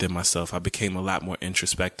within myself. I became a lot more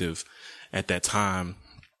introspective at that time.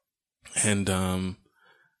 And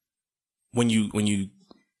when you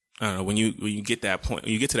get to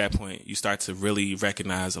that point, you start to really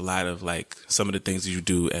recognize a lot of like some of the things that you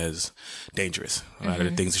do as dangerous. A lot of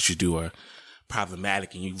the things that you do are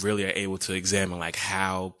problematic, and you really are able to examine like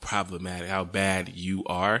how problematic, how bad you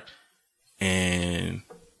are, and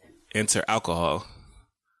enter alcohol.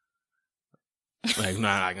 Like,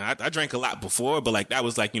 I drank a lot before, but like that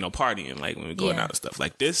was like, you know, partying, like when we were going out and stuff.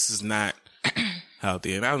 Like this is not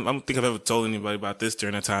healthy. And I don't think I've ever told anybody about this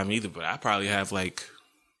during that time either, but I probably have like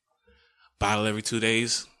bottle every 2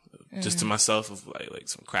 days just to myself of like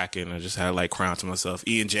some cracking. I just had like Crown to myself.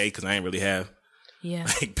 E&J, because I ain't really have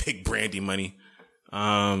like big brandy money.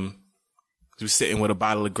 Was sitting with a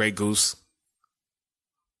bottle of Grey Goose,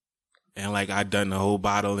 and like I'd done the whole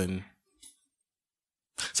bottle, and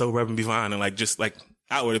so rubbing be fine, and like just like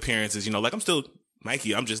outward appearances, you know, like I'm still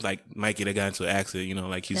Mikey. I'm just like Mikey that got into an accident, you know,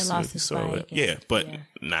 like he's sort of but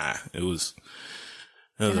nah, it was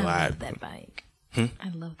a lot. I love that bike.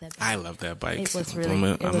 I love that bike. I love that bike. It was really.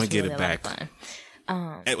 I'm gonna get it back.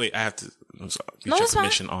 Fun. Hey, wait, I have to get your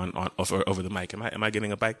permission on over the mic. Am I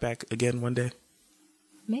getting a bike back again one day?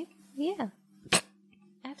 Maybe, yeah,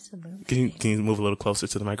 absolutely. Can you move a little closer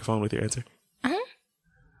to the microphone with your answer?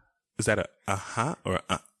 Is that a or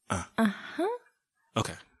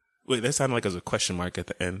Okay. Wait, that sounded like it was a question mark at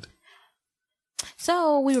the end.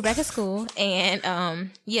 So we were back at school,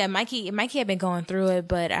 and Mikey had been going through it,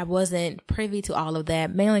 but I wasn't privy to all of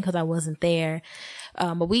that, mainly because I wasn't there.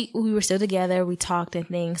 But we were still together. We talked and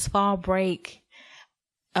things. For fall break,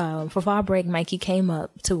 Mikey came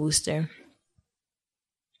up to Worcester,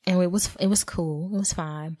 and it was cool. It was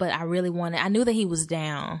fine. But I knew that he was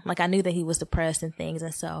down. Like I knew that he was depressed and things,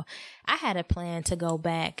 and so I had a plan to go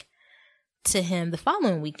back to him the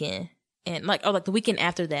following weekend, and like the weekend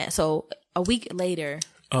after that. So a week later.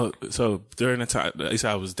 Oh, so during the time, at least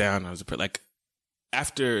I was down. I was like,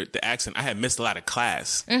 after the accident, I had missed a lot of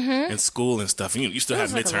class in school and stuff. And you still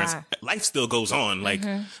have midterms. Life still goes on. Like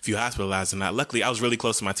if you hospitalized or not. Luckily, I was really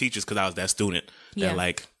close to my teachers because I was that student that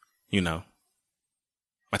like, you know,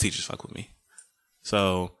 my teachers fuck with me.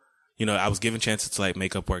 So, you know, I was given chances to like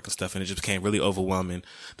make up work and stuff, and it just became really overwhelming.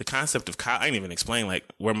 The concept of college, I didn't even explain like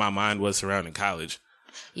where my mind was surrounding college.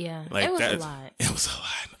 Yeah, like it was a lot. It was a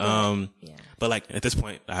lot. But like at this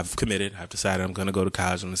point, I've committed. I've decided I'm gonna go to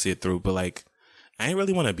college. I'm gonna see it through. But like, I didn't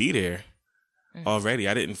really want to be there already.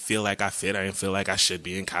 I didn't feel like I fit. I didn't feel like I should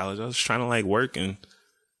be in college. I was trying to like work and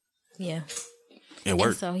work.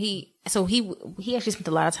 And so he actually spent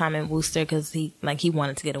a lot of time in Worcester because he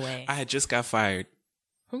wanted to get away. I had just got fired.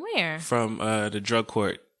 From where? From the drug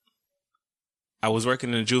court. I was working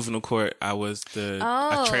in the juvenile court. I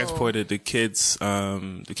transported the kids.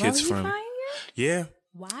 The kids from. Fired? Yeah.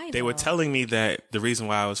 Why? They were telling me that the reason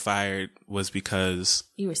why I was fired was because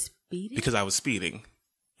you were speeding. Because I was speeding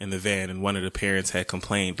in the van, and one of the parents had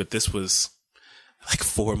complained. But this was like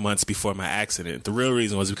 4 months before my accident. The real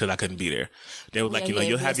reason was because I couldn't be there. They were like,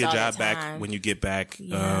 you'll have your job back when you get back.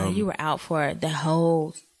 Yeah, you were out for the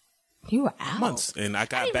whole. You were out months, and I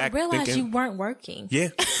got back. I didn't realize you weren't working. Yeah,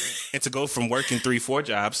 and to go from working 3-4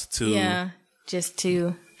 jobs to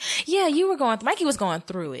you were going. Mikey was going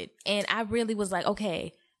through it, and I really was like,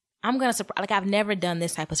 okay, I'm gonna surprise. Like I've never done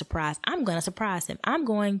this type of surprise. I'm gonna surprise him. I'm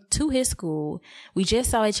going to his school. We just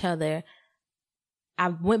saw each other. I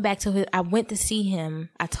went to see him.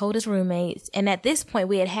 I told his roommates, and at this point,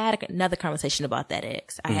 we had another conversation about that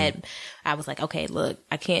ex. I was like, okay, look,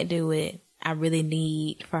 I can't do it. I really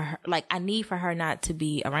need for her, for her not to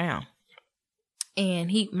be around.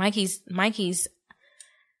 And Mikey's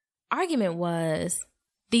argument was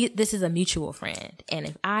this is a mutual friend. And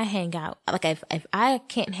if I hang out, like if I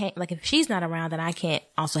can't hang, like if she's not around, then I can't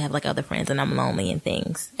also have like other friends and I'm lonely and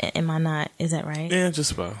things. Am I not? Is that right? Yeah,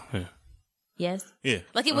 just about. Yeah. Yes? Yeah.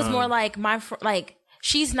 Like it was more like like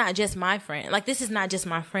she's not just my friend. Like this is not just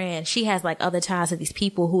my friend. She has like other ties to these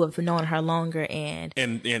people who have known her longer and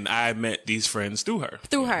I met these friends through her.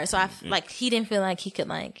 So like he didn't feel like he could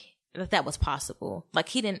like that was possible. Like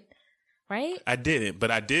he didn't. Right? I didn't, but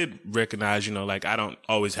I did recognize, you know, like I don't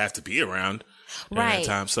always have to be around during that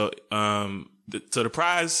time. So,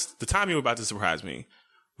 the time you were about to surprise me,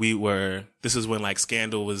 this is when like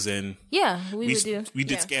Scandal was in. Yeah, we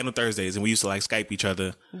did Scandal Thursdays and we used to like Skype each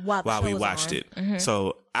other while we watched it. Mm-hmm.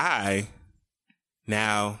 So I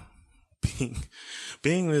now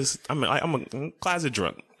being this, I'm a closet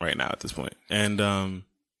drunk right now at this point. And, I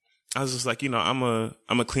was just like, you know, I'm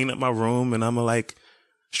gonna clean up my room and I'm gonna like,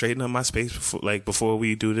 straighten up my space before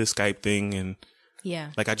we do this Skype thing. And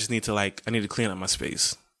like, I need to clean up my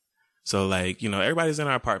space. So like, you know, everybody's in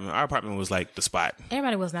our apartment. Our apartment was like the spot.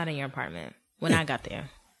 Everybody was not in your apartment when I got there.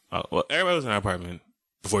 Oh, well, everybody was in our apartment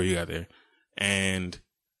before you got there. And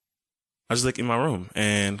I was like in my room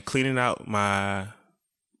and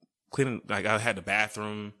like I had the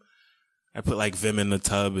bathroom. I put like Vim in the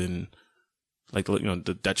tub and like, you know,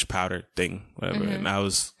 the Dutch powder thing, whatever. Mm-hmm. And I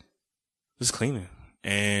was just cleaning.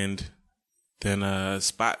 And then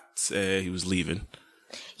Spot said he was leaving.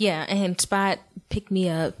 Yeah, and Spot picked me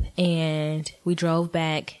up and we drove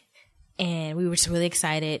back and we were just really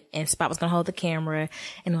excited and Spot was going to hold the camera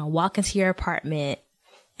and I walk into your apartment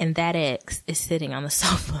and that ex is sitting on the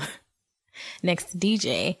sofa next to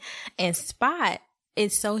DJ and Spot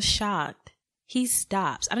is so shocked. He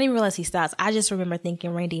stops. I didn't even realize he stops. I just remember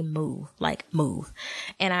thinking, Randy, move.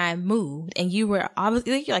 And I moved and you were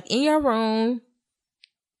obviously like in your room.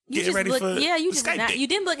 You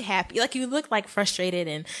didn't look happy. Like you looked like frustrated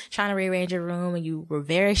and trying to rearrange your room and you were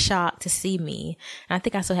very shocked to see me. And I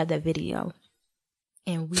think I still have that video.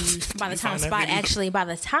 And by the time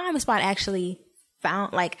Spot actually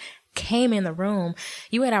found, like, came in the room,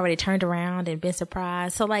 you had already turned around and been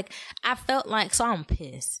surprised. So like, I felt like, so I'm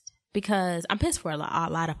pissed because I'm pissed for a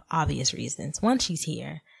lot of obvious reasons. One, she's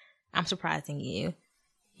here. I'm surprising you.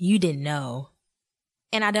 You didn't know.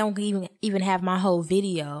 And I don't even have my whole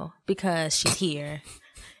video because she's here.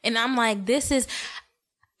 And I'm like, this is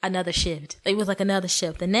another shift. It was like another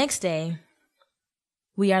shift. The next day,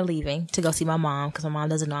 we are leaving to go see my mom because my mom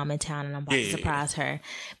doesn't know I'm in town and I'm about to surprise her.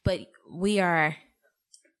 But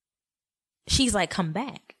she's like, come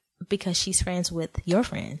back because she's friends with your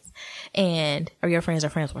friends or your friends are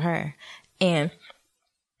friends with her. And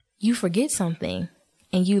you forget something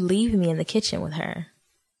and you leave me in the kitchen with her.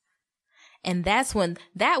 And that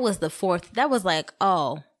was like,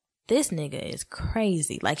 oh, this nigga is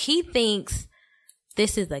crazy. Like he thinks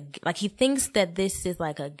he thinks that this is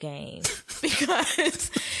like a game because,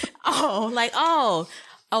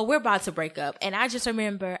 we're about to break up. And I just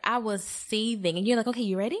remember I was seething and you're like, okay,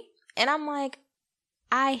 you ready? And I'm like,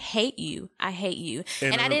 I hate you. I hate you.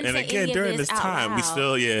 And I didn't say any of during this this time, out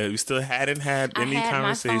loud. we still hadn't had any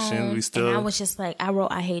conversation. And I was just like, I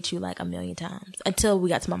wrote, I hate you like a million times until we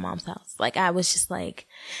got to my mom's house. Like, I was just like,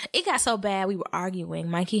 it got so bad. We were arguing.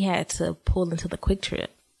 Mikey had to pull into the Quick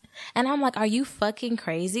Trip. And I'm like, are you fucking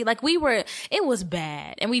crazy? Like it was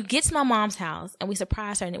bad. And we get to my mom's house and we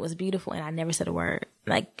surprised her and it was beautiful. And I never said a word.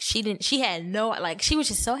 Like she was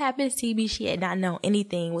just so happy to see me. She had not known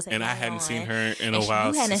anything was and I hadn't seen her in a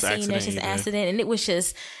while. You hadn't seen her since the accident. And it was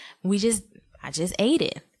just, I just ate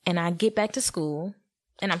it. And I get back to school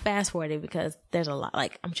and I'm fast forwarding because there's a lot,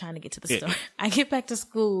 like I'm trying to get to the story. I get back to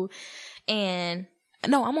school and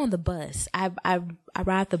no, I'm on the bus. I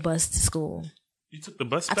ride the bus to school. You took the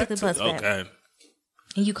bus back? I took the bus back. Okay.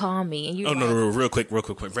 And you call me and you real quick.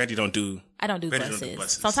 Randy I don't do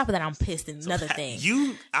buses. So on top of that, I'm pissed. Another thing.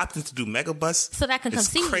 You opted to do mega bus? So that I can come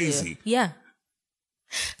see crazy. You. Yeah.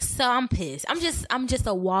 So I'm pissed. I'm just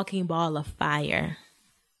a walking ball of fire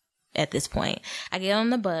at this point. I get on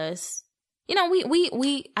the bus. You know,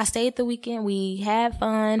 I stayed the weekend. We had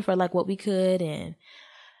fun for like what we could and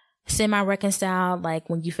semi-reconciled, like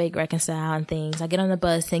when you fake reconcile and things. I get on the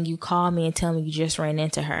bus and you call me and tell me you just ran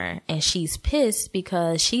into her. And she's pissed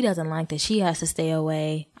because she doesn't like that she has to stay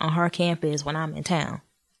away on her campus when I'm in town.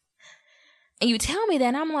 And you tell me that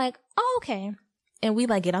and I'm like, oh, okay. And we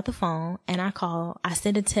like get off the phone and I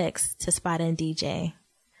send a text to Spot and DJ.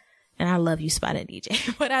 And I love you, Spot and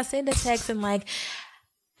DJ. But I send a text and like,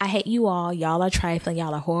 I hate you all. Y'all are trifling.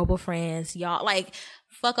 Y'all are horrible friends. Y'all like,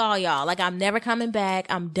 fuck all y'all. Like, I'm never coming back.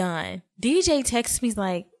 I'm done. DJ texts me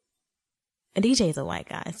like, and DJ's a white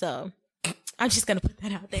guy. So I'm just going to put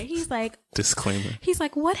that out there. He's like, disclaimer. He's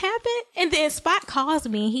like, what happened? And then Spot calls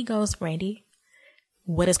me and he goes, Randy,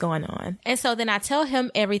 what is going on? And so then I tell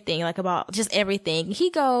him everything, like about just everything.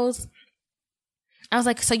 He goes, I was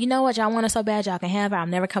like, so you know what? Y'all want it so bad, y'all can have it.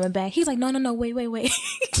 I'm never coming back. He's like, no, wait.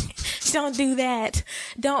 Don't do that.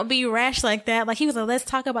 Don't be rash like that. Like, he was like, let's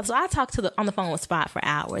talk about, so I talked on the phone with Spot for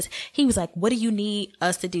hours. He was like, what do you need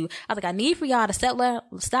us to do? I was like, I need for y'all to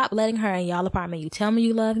stop letting her in y'all apartment. You tell me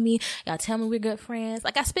you love me. Y'all tell me we're good friends.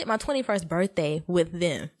 Like, I spent my 21st birthday with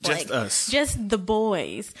them. Just like, us. Just the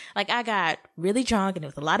boys. Like, I got really drunk and it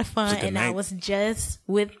was a lot of fun. And I was just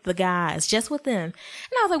with the guys, just with them. And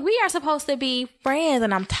I was like, we are supposed to be friends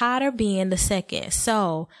and I'm tired of being the second.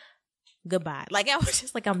 So, goodbye. Like, I was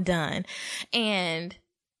just like, I'm done. And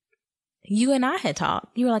you and I had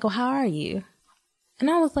talked. You were like, well, how are you? And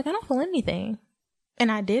I was like, I don't feel anything.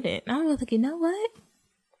 And I didn't. And I was like, you know what?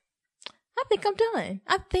 I think I'm done.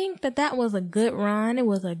 I think that was a good run. It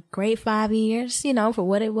was a great 5 years, you know, for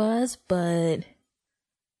what it was. But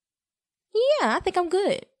yeah, I think I'm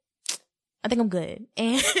good.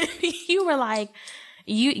 And you were like,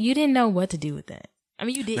 you didn't know what to do with that. I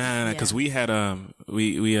mean, you did. Nah, because we had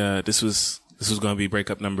this was going to be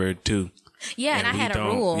breakup number 2. Yeah, and I had a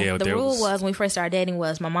rule. Yeah, the rule was when we first started dating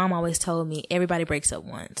was my mom always told me everybody breaks up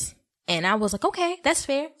once. And I was like, okay, that's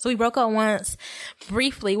fair. So we broke up once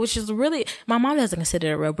briefly, which is really, my mom doesn't consider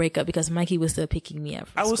it a real breakup because Mikey was still picking me up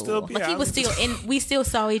from school. We still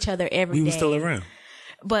saw each other every day. We were still around.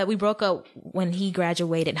 But we broke up when he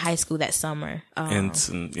graduated high school that summer. And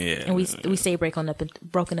we stayed broken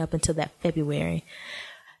up until that February.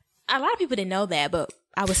 A lot of people didn't know that, but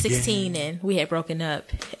I was 16 and we had broken up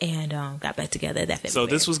and got back together that February. So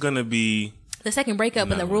this was going to be the second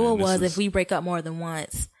breakup, and the rule was if we break up more than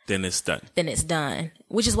once, then it's done.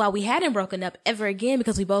 Which is why we hadn't broken up ever again,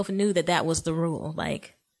 because we both knew that was the rule.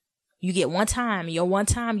 Like, you get one time. Your one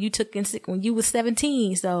time you took in when you was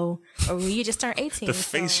 17, or when you just turned 18. The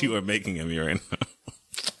face you are making of me right now.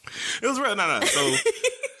 It was real.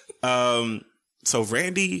 No. So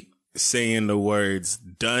Randy saying the words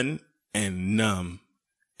done and numb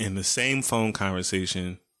in the same phone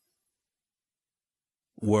conversation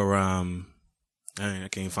were, I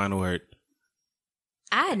can't find a word.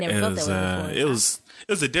 I had never felt that way before.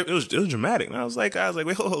 It was dramatic. And I was like,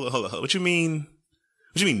 wait, hold on. What you mean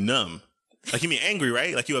numb? Like, you mean angry,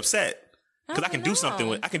 right? Like, you upset? Because I can do something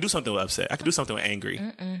with upset. I can do something with angry.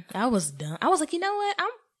 I was done. I was like, you know what?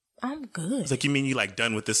 I'm good. It's like, you mean you like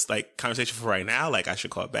done with this like conversation for right now? Like, I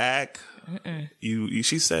should call back?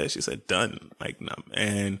 She said done, like numb.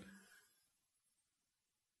 And,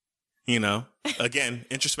 you know, again,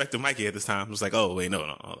 introspective Mikey at this time was like, oh, wait,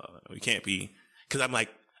 no, we can't be. Because I'm like,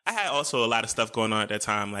 I had also a lot of stuff going on at that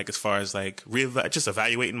time, like as far as like just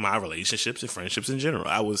evaluating my relationships and friendships in general.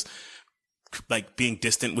 I was like being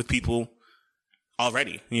distant with people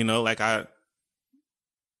already, you know, like I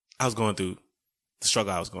was going through the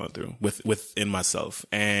struggle I was going through within myself,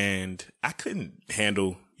 and I couldn't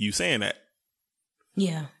handle you saying that.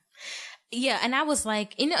 Yeah. Yeah, and I was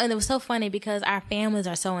like, you know, and it was so funny because our families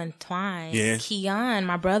are so entwined. Yeah. Keon,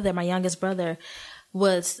 my youngest brother,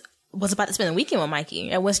 was about to spend the weekend with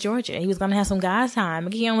Mikey at West Georgia. He was going to have some guys time.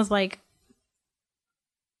 And Keon was like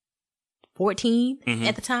 14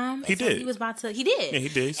 at the time. He did. He was about to. He did. Yeah, he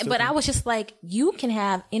did. But I was just like, you can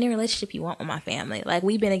have any relationship you want with my family. Like,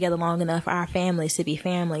 we've been together long enough for our families to be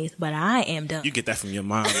families, but I am done. You get that from your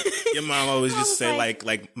mom. Your mom always just say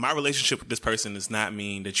like my relationship with this person does not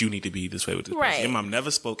mean that you need to be this way with this person. Your mom never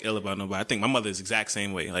spoke ill about nobody. I think my mother is the exact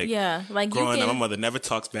same way. Like, yeah, like growing up, my mother never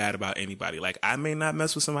talks bad about anybody. Like, I may not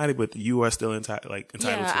mess with somebody, but you are still entitled to.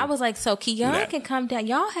 Yeah, I was like, so Keon can come down.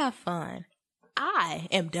 Y'all have fun. I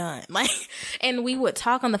am done. Like, and we would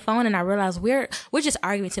talk on the phone, and I realized we're just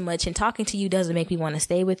arguing too much, and talking to you doesn't make me want to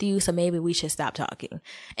stay with you. So maybe we should stop talking.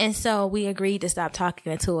 And so we agreed to stop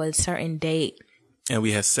talking until a certain date. And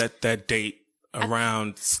we had set that date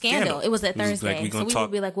around Scandal. It was that Thursday. So we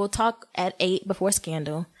would be like, we'll talk at 8 before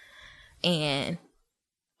Scandal, and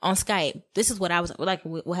on Skype. This is what I was like.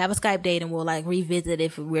 We'll have a Skype date, and we'll like revisit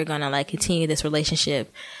if we're gonna like continue this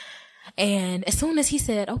relationship. And as soon as he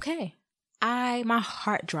said, okay, my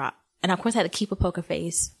heart dropped. And of course I had to keep a poker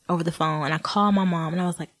face over the phone. And I called my mom and I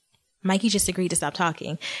was like, Mikey just agreed to stop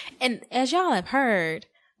talking. And as y'all have heard,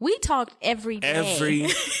 we talked every day. Every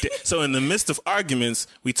day. So in the midst of arguments,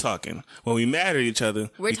 we talking. When we mad at each other,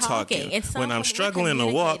 we talking. When I'm struggling to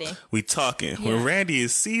walk, we talking. Yeah. When Randy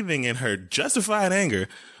is seething in her justified anger,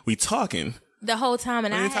 we talking. the whole time,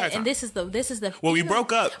 and time. this is the. Well, we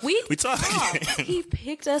broke up. We talked. He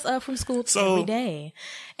picked us up from school every day,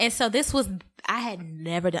 and so this was. I had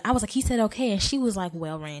never done. I was like, he said okay, and she was like,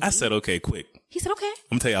 well, Randy. I said okay, quick. He said okay.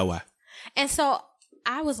 I'm gonna tell y'all why. And so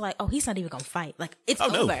I was like, oh, he's not even gonna fight. Like it's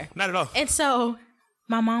over. No, not at all. And so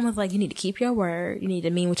my mom was like, you need to keep your word. You need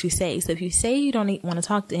to mean what you say. So if you say you don't want to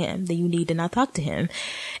talk to him, then you need to not talk to him,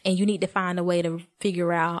 and you need to find a way to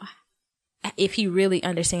figure out if he really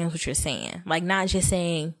understands what you're saying. Like not just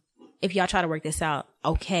saying, if y'all try to work this out,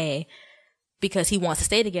 okay, because he wants to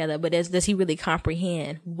stay together, but does he really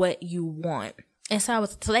comprehend what you want? And so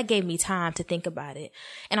that gave me time to think about it.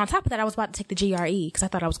 And on top of that, I was about to take the GRE because I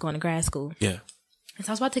thought I was going to grad school. Yeah. And so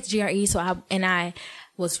I was about to take the GRE. So I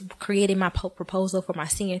was creating my proposal for my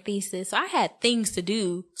senior thesis. So I had things to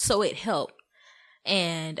do. So it helped.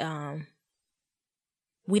 And,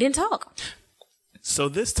 we didn't talk. So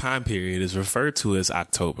this time period is referred to as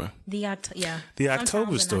October. The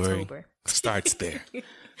October story starts there.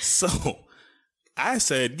 So I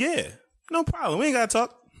said, yeah, no problem. We ain't got to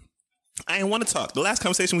talk. I didn't want to talk. The last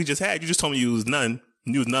conversation we just had, you just told me you was numb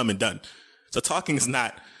and done. So talking is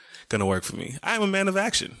not going to work for me. I am a man of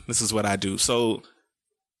action. This is what I do. So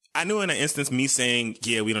I knew in an instance, me saying,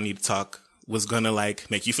 yeah, we don't need to talk was going to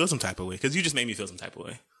like make you feel some type of way because you just made me feel some type of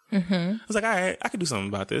way. Mm-hmm. I was like, all right, I could do something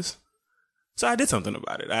about this. So I did something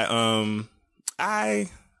about it. I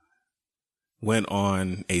went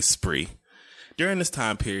on a spree. During this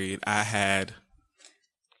time period, I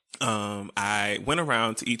went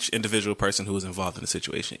around to each individual person who was involved in the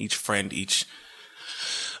situation, each friend,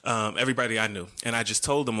 everybody I knew. And I just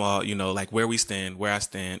told them all, like where we stand, where I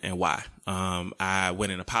stand and why. I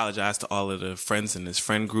went and apologized to all of the friends in this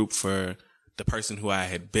friend group for the person who I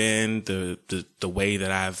had been, the way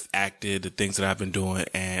that I've acted, the things that I've been doing.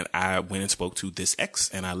 And I went and spoke to this ex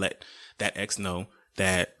and I let that ex know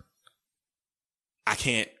that I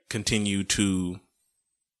can't continue to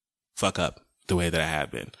fuck up the way that I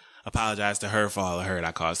have been. Apologize to her for all the hurt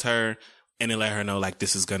I caused her, and then let her know like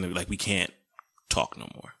this is gonna like we can't talk no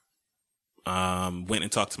more. Went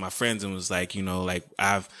and talked to my friends and was like, like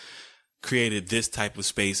I've created this type of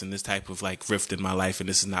space and this type of like rift in my life, and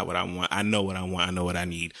this is not what I want. I know what I want. I know what I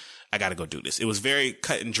need. I got to go do this. It was very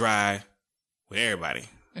cut and dry with everybody,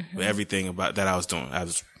 with everything about that I was doing. I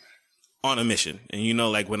was on a mission, and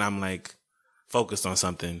like when I'm like focused on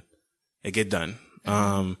something, it get done.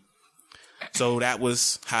 So that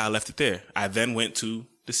was how I left it there. I then went to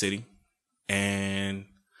the city and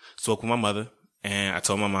spoke with my mother, and I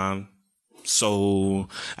told my mom, so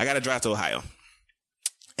I got to drive to Ohio.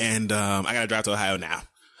 And I got to drive to Ohio now.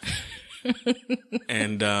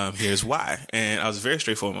 And here's why. And I was very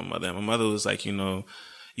straightforward with my mother. And my mother was like,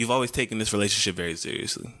 you've always taken this relationship very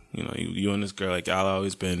seriously. You and this girl, like y'all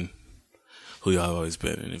always been who y'all always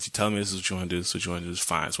been. And if you tell me this is what you want to do, this is what you want to do, it's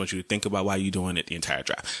fine. I just want you to think about why you're doing it the entire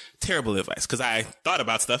drive. Terrible advice. Because I thought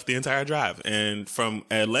about stuff the entire drive. And from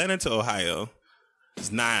Atlanta to Ohio,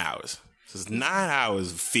 it's 9 hours. So it's 9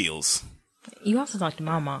 hours of feels. You also talked to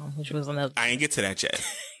my mom, which was another. I ain't get to that yet.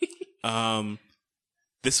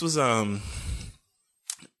 This was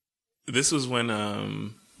when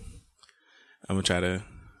I'm gonna try to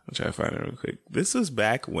find it real quick. This was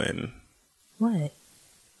back when. What?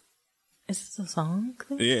 Is this a song?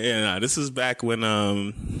 Yeah, no. This is back when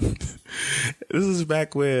this is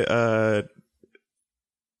back when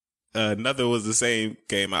Nothing Was the Same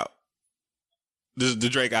came out. The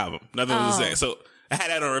Drake album. Nothing Was the Same. So I had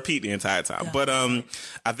that on repeat the entire time. Yeah. But I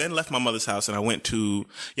then left my mother's house and I went to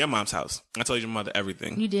your mom's house. I told your mother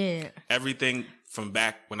everything. You did. Everything from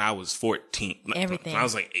back when I was 14. Everything. When I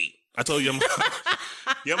was like 8. I told your mom.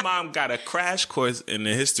 Your mom got a crash course in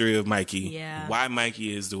the history of Mikey. Yeah. Why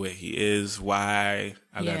Mikey is the way he is. Why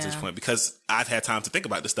I got to this point. Because I've had time to think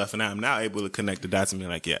about this stuff and I'm now able to connect the dots and be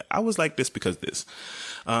like, yeah, I was like this because this.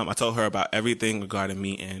 I told her about everything regarding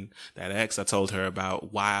me and that ex. I told her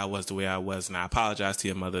about why I was the way I was. And I apologized to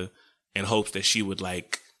your mother in hopes that she would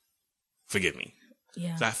forgive me.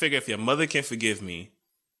 Yeah. So I figure if your mother can forgive me,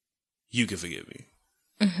 you can forgive me.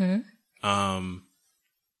 Mm-hmm. And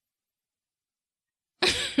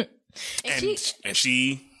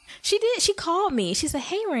she did. She called me. She said,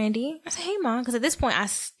 "Hey, Randy." I said, "Hey, Mom," because at this point, I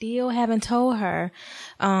still haven't told her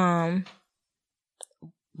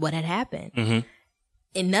what had happened. Mm-hmm.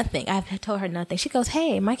 And nothing. I've told her nothing. She goes,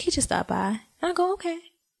 "Hey, Mike, he just stopped by." And I go, "Okay."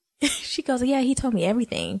 She goes, "Yeah, he told me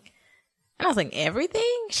everything." And I was like,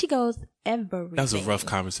 "Everything?" She goes, "Everything." That was a rough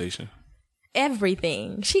conversation.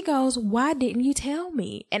 Everything. She goes, "Why didn't you tell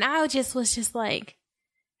me?" And I was just like,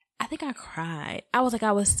 I think I cried. I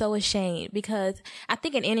was so ashamed because I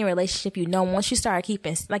think in any relationship, once you start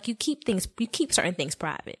keeping, like you keep certain things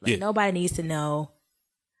private. Like nobody needs to know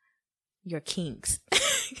your kinks.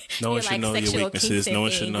 No one should know your weaknesses. No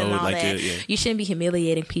one should know You shouldn't be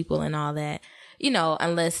humiliating people and all that,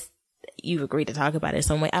 unless you agree to talk about it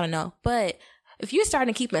some way. I don't know. But if you're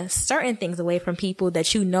starting to keep certain things away from people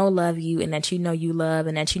that love you and that you love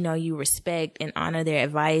and that you respect and honor their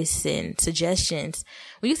advice and suggestions,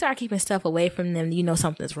 when you start keeping stuff away from them,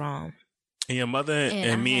 something's wrong. And your mother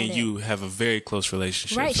and me and you have a very close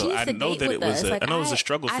relationship. Right. So I know that it was I know it was a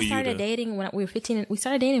struggle for you. I started dating when we were 15. We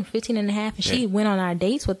started dating 15 and a half, and she went on our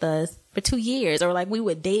dates with us for 2 years. Or like we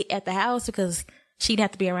would date at the house because she'd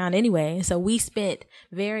have to be around anyway. So we spent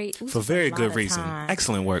for very good reason.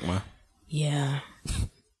 Excellent work, Ma. Yeah.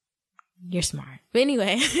 You're smart. But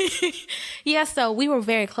anyway, so we were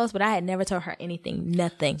very close, but I had never told her anything,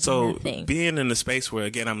 nothing. So being in a space where,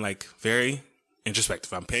 again, I'm like very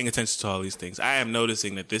introspective. I'm paying attention to all these things. I am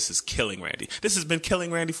noticing that this is killing Randy. This has been killing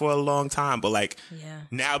Randy for a long time, but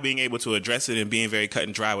now being able to address it and being very cut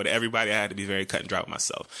and dry with everybody, I had to be very cut and dry with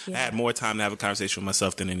myself. Yeah. I had more time to have a conversation with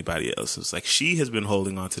myself than anybody else. It's like, she has been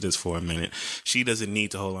holding on to this for a minute. She doesn't need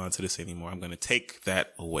to hold on to this anymore. I'm going to take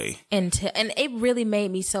that away. And it really made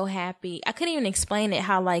me so happy. I couldn't even explain it,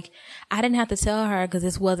 how I didn't have to tell her because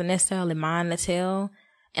this wasn't necessarily mine to tell.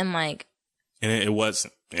 And it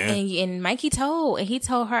wasn't. Yeah. And Mikey told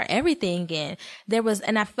her everything, and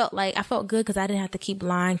I felt good because I didn't have to keep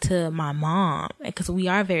lying to my mom because we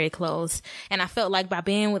are very close. And I felt like by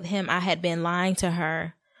being with him, I had been lying to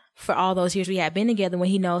her for all those years we had been together when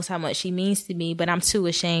he knows how much she means to me, but I'm too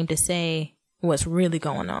ashamed to say what's really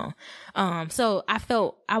going on. So I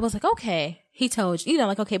was like, okay, he told you,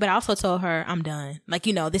 okay, but I also told her I'm done.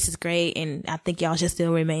 This is great. And I think y'all should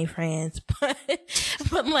still remain friends, but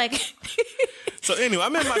So anyway,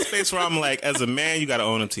 I'm in my space where I'm like, as a man, you got to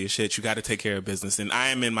own up to your shit. You got to take care of business. And I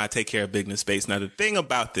am in my take care of business space. Now, the thing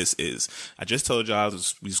about this is, I just told y'all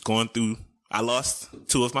I lost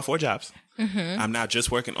 2 of my 4 jobs. Mm-hmm. I'm now just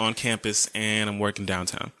working on campus and I'm working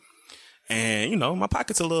downtown. And, my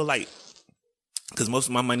pocket's a little light because most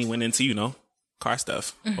of my money went into, car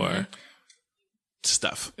stuff or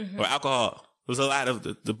stuff or alcohol. It was a lot of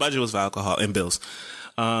the budget was for alcohol and bills.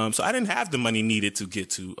 So I didn't have the money needed to get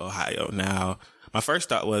to Ohio. Now, my first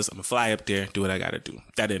thought was, I'm going to fly up there, do what I got to do.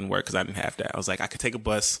 That didn't work because I didn't have that. I was like, I could take a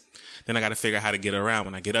bus. Then I got to figure out how to get around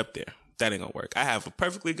when I get up there. That ain't going to work. I have a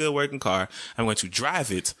perfectly good working car. I'm going to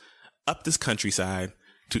drive it up this countryside.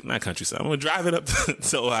 Not countryside. I'm going to drive it up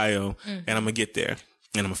to Ohio, and I'm going to get there.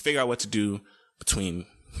 And I'm going to figure out what to do between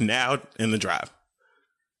now and the drive.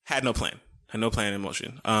 Had no plan. Had no plan in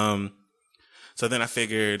motion. So then I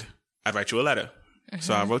figured I'd write you a letter. Mm-hmm.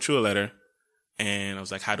 So I wrote you a letter, and I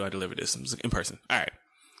was like, how do I deliver this? I was like, in person. All right.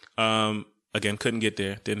 Again, couldn't get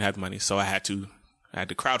there. Didn't have money. So I had to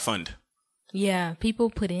crowdfund. Yeah. People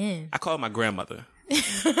put in. I called my grandmother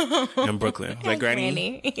in Brooklyn. I was like, Granny,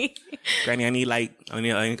 I need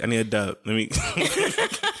a dub. Let me,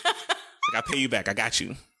 I'll pay you back. I got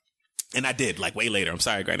you. And I did, way later. I'm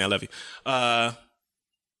sorry, Granny. I love you.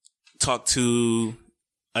 Talked to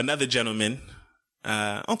another gentleman,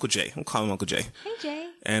 Uncle Jay. I'm calling him Uncle Jay. Hey, Jay.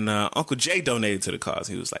 And Uncle Jay donated to the cause.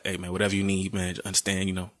 He was like, hey, man, whatever you need, man,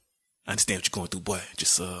 understand, I understand what you're going through, boy.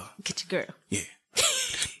 Just get your girl. Yeah.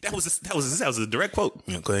 That was a direct quote.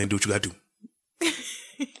 Go ahead and do what you got to do. I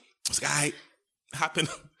was like, all right.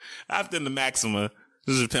 Hopped in the Maxima.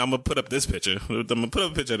 I'm going to put up this picture. I'm going to put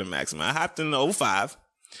up a picture of the Maxima. I hopped in the 05,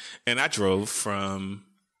 and I drove from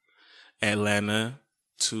Atlanta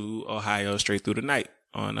to Ohio straight through the night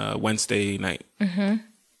on a Wednesday night. Mm-hmm.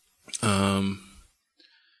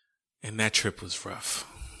 And that trip was rough.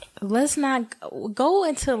 Let's not go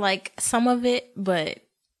into some of it, but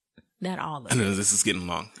not all of it. I know this is getting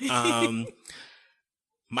long.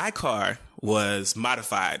 My car was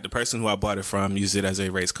modified. The person who I bought it from used it as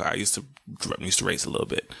a race car. I used to race a little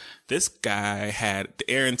bit. This guy had the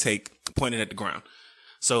air intake pointed at the ground.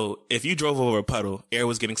 So if you drove over a puddle, air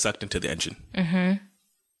was getting sucked into the engine. Mm-hmm.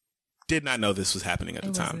 Did not know this was happening at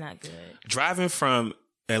the time. It was not good. Driving from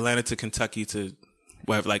Atlanta to Kentucky to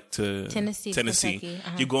Tennessee.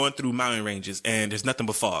 Uh-huh. You're going through mountain ranges and there's nothing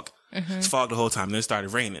but fog. Mm-hmm. It's fog the whole time. Then it started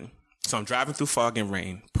raining. So I'm driving through fog and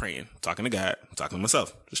rain, praying, talking to God, talking to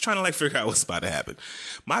myself, just trying to figure out what's about to happen.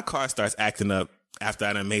 My car starts acting up after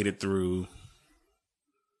I done made it through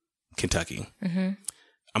Kentucky. Mm-hmm.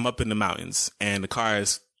 I'm up in the mountains and the car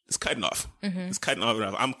is cutting off. Mm-hmm. It's cutting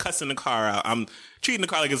off. I'm cussing the car out. I'm treating the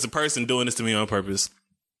car like it's a person doing this to me on purpose.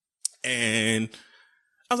 And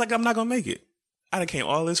I was like, I'm not going to make it. I done came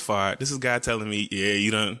all this far. This is God telling me, yeah,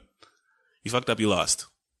 you fucked up, you lost.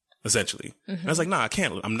 essentially. And I was like, no, I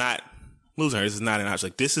can't. I'm not losing her. This is not an option.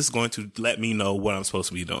 Like, this is going to let me know what I'm supposed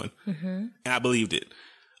to be doing. And I believed it.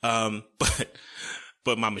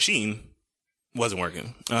 But my machine wasn't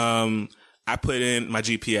working. I put in my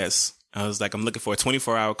GPS. I was like, I'm looking for a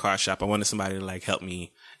 24-hour car shop. I wanted somebody to like help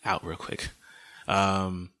me out real quick.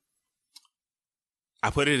 I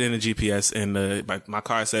put it in the GPS and my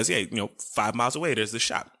car says, yeah, 5 miles away, there's the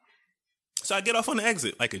shop. So I get off on the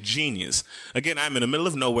exit like a genius. Again, I'm in the middle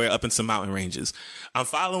of nowhere up in some mountain ranges. I'm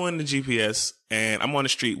following the GPS and I'm on the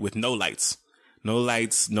street with no lights. No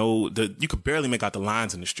lights, you could barely make out the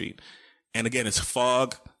lines in the street. And again, it's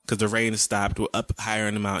fog because the rain has stopped. We're up higher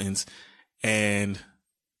in the mountains and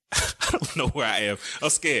I don't know where I am. I'm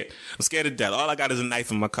scared. I'm scared to death. All I got is a knife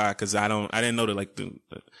in my car because I didn't know that like you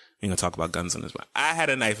gonna talk about guns in this, but I had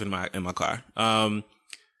a knife in my car.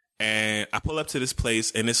 And I pull up to this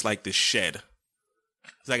place and it's like this shed.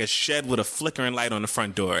 It's like a shed with a flickering light on the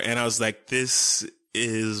front door. And I was like, this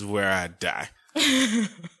is where I die.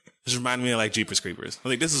 This reminded me of like Jeepers Creepers. I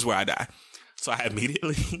was like, this is where I die. So I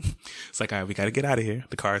immediately, it's like, all right, we got to get out of here.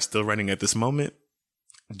 The car is still running at this moment.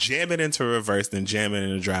 Jam it into reverse, then jam it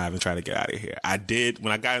into drive and try to get out of here. I did.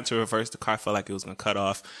 When I got into reverse, the car felt like it was going to cut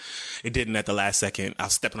off. It didn't at the last second. I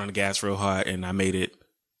was stepping on the gas real hard and I made it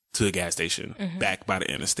to a gas station back by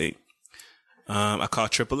the interstate. I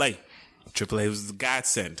called AAA. AAA was the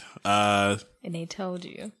godsend. And they told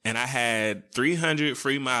you. And I had 300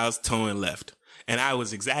 free miles towing left. And I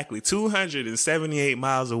was exactly 278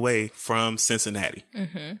 miles away from Cincinnati.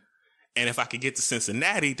 And if I could get to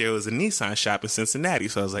Cincinnati, there was a Nissan shop in Cincinnati.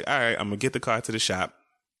 So I was like, all right, I'm going to get the car to the shop.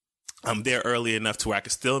 I'm there early enough to where I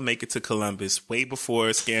could still make it to Columbus way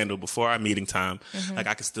before Scandal, before our meeting time. Like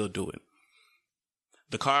I could still do it.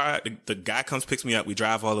 The car, the guy comes, picks me up. We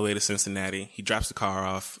drive all the way to Cincinnati. He drops the car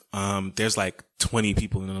off. There's like 20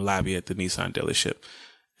 people in the lobby at the Nissan dealership.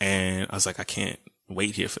 And I was like, I can't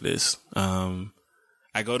wait here for this.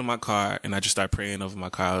 I go to my car and I just start praying over my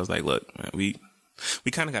car. I was like, look, man, we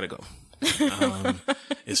kind of got to go.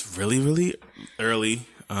 It's really, really early.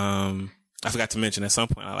 I forgot to mention at some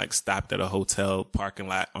point I like stopped at a hotel parking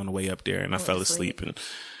lot on the way up there and I fell asleep and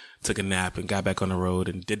took a nap and got back on the road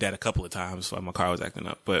and did that a couple of times while my car was acting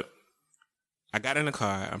up. But I got in the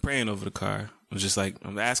car. I'm praying over the car. I'm just like,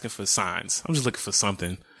 I'm asking for signs. I'm just looking for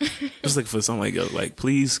something. Just looking for something like,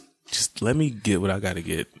 please just let me get what I got to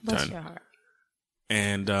get Bless done. your heart.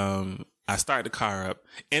 And I start the car up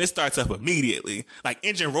and it starts up immediately, like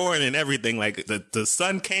engine roaring and everything. Like the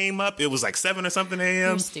sun came up. It was like 7 or something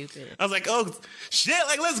a.m. You're stupid. I was like, oh shit,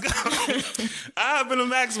 like let's go. I've been a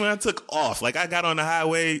max when I took off. Like I got on the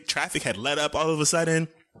highway, traffic had let up all of a sudden.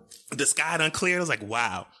 The sky had uncleared. I was like,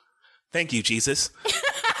 wow, thank you, Jesus.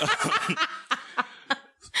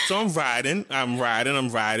 So I'm riding. I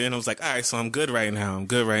was like, all right, so I'm good right now.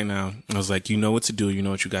 I was like, you know what to do. You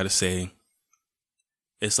know what you got to say.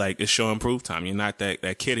 It's like, it's show and prove time. You're not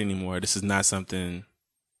that kid anymore. This is not something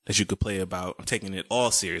that you could play about. I'm taking it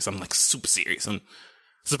all serious. I'm like super serious.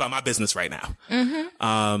 It's about my business right now.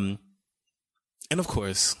 And of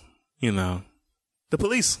course, the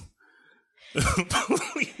police.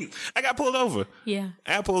 I got pulled over. Yeah.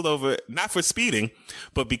 I got pulled over, not for speeding,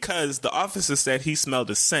 but because the officer said he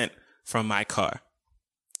smelled a scent from my car.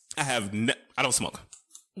 I don't smoke.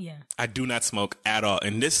 Yeah. I do not smoke at all.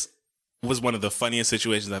 And this was one of the funniest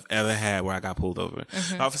situations I've ever had where I got pulled over.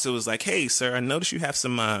 The officer was like, hey, sir, I noticed you have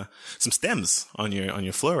some stems on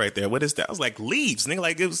your floor right there. What is that? I was like, leaves. Nigga,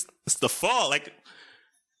 like it's the fall. Like,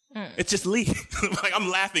 it's just leaves. Like,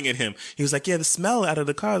 I'm laughing at him. He was like, yeah, the smell out of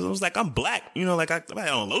the cars. I was like, I'm black. Like I had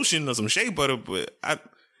on lotion or some shea butter, but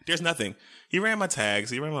there's nothing. He ran my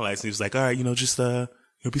tags. He ran my license. He was like, all right, just,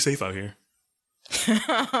 you'll be safe out here.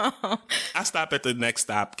 I stop at the next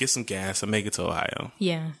stop, get some gas, and make it to Ohio.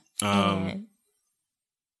 Yeah. I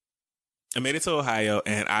made it to Ohio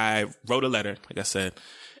and I wrote a letter, like I said,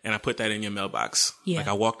 and I put that in your mailbox. Yeah. Like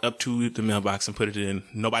I walked up to the mailbox and put it in.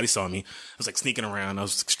 Nobody saw me. I was like sneaking around. I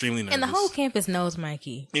was extremely nervous. And the whole campus knows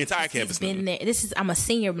Mikey. The entire campus knows. Been there. I'm a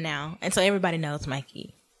senior now, and so everybody knows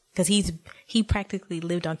Mikey because he practically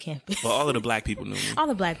lived on campus. Well, all of the black people knew me. All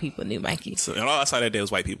the black people knew Mikey. So, and all I saw that day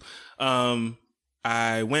was white people.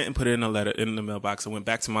 I went and put it in a letter in the mailbox. I went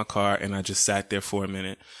back to my car and I just sat there for a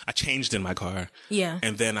minute. I changed in my car. Yeah.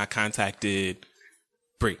 And then I contacted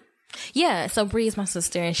Bree. Yeah. So Bree is my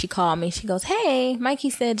sister and she called me. She goes, hey,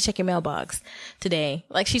 Mikey said to check your mailbox today.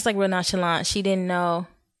 Like, she's like real nonchalant. She didn't know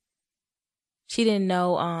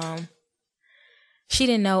that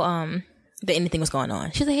anything was going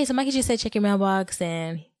on. She's like, hey, so Mikey just said check your mailbox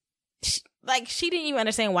and Like, she didn't even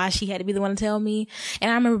understand why she had to be the one to tell me. And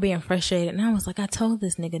I remember being frustrated. And I was like, I told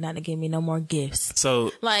this nigga not to give me no more gifts.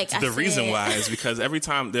 So, like, the reason why is because every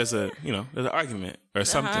time there's there's an argument or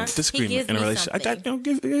something, disagreement in a relationship, I don't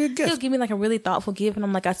give a gift. He'll give me like a really thoughtful gift. And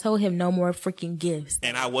I'm like, I told him no more freaking gifts.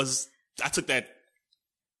 And I took that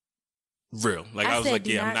real. Like, I was like,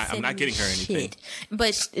 yeah, I'm not getting her anything.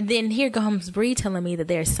 But then here comes Bree telling me that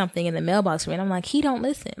there's something in the mailbox for me. And I'm like, he don't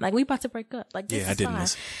listen. Like, we about to break up. Like, this is fine.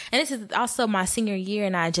 Listen. And this is also my senior year,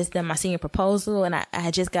 and I had just done my senior proposal, and I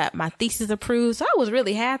had just got my thesis approved. So I was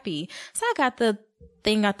really happy. So I got the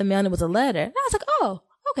thing out the mail, and it was a letter. And I was like, oh,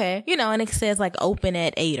 okay. And it says like open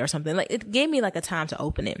at 8 or something. Like, it gave me like a time to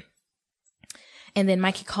open it. And then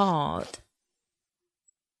Mikey called.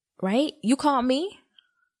 Right? You called me?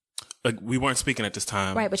 Like, we weren't speaking at this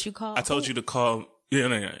time. Right, but you called. I told you to call. Yeah,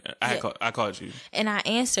 no. I called you. And I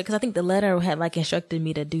answered because I think the letter had like instructed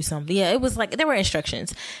me to do something. Yeah, it was like there were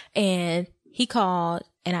instructions. And he called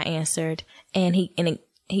and I answered, and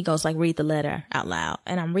he goes like, read the letter out loud.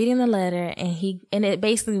 And I'm reading the letter, and it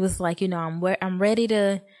basically was like, I'm ready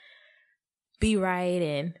to be right,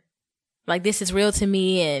 and like this is real to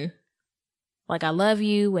me, and like, I love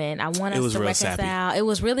you, and I want us to reconcile. Sappy. It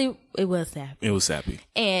was sappy. It was sappy.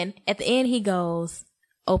 And at the end, he goes,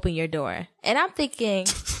 open your door. And I'm thinking,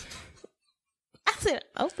 I said,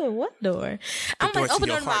 open what door? I'm like, open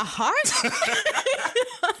my heart? I'm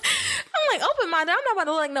like, open my door. I'm not about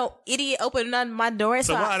to like no idiot open my door.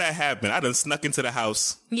 So why that happened? I done snuck into the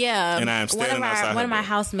house. Yeah. And I am standing outside. One of my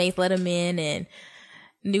housemates let him in and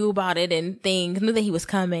knew about it and knew that he was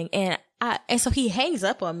coming. And so he hangs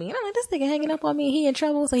up on me. And I'm like, this nigga hanging up on me. He in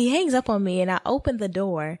trouble. So he hangs up on me, and I open the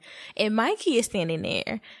door, and Mikey is standing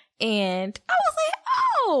there. And I was like,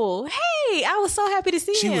 oh, hey. I was so happy to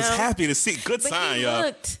see him. She was happy to see. Good sign, y'all.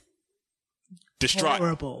 Looked distraught.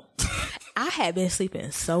 Horrible. I had been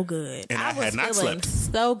sleeping so good. And I had not slept.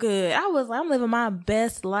 So good. I was like, I'm living my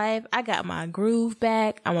best life. I got my groove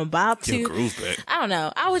back. I'm about to. Your groove back. I don't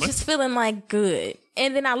know. I was just feeling like good.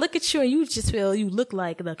 And then I look at you, and you just feel you look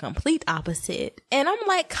like the complete opposite. And I'm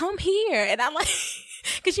like, come here. And I'm like,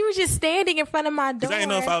 because you were just standing in front of my door. Because I didn't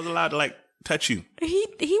know if I was allowed to like touch you.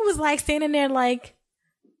 He was like standing there like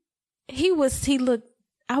he looked.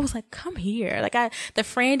 I was like, come here. Like the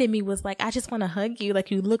friend in me was like, I just want to hug you.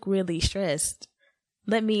 Like, you look really stressed.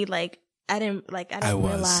 Let me I didn't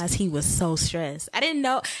realize he was so stressed. I didn't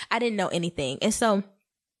know anything. And so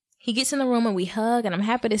he gets in the room and we hug, and I'm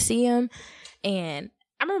happy to see him. And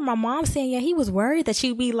I remember my mom saying, yeah, he was worried that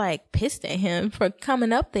she'd be like pissed at him for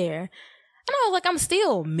coming up there. And I was like, I'm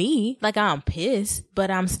still me. Like, I'm pissed,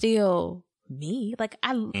 but I'm still me. Like,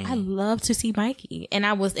 I love to see Mikey. And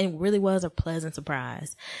it really was a pleasant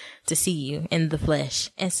surprise to see you in the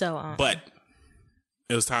flesh. And so, but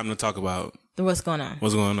it was time to talk about what's going on.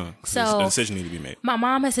 So a decision needed to be made. My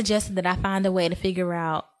mom has suggested that I find a way to figure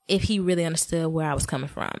out if he really understood where I was coming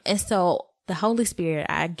from. And so the Holy Spirit,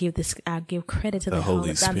 I give credit to the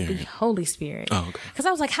Holy Spirit. The Holy Spirit. Oh, okay. Because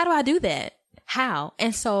I was like, how do I do that? How?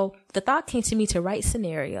 And so the thought came to me to write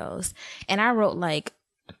scenarios. And I wrote like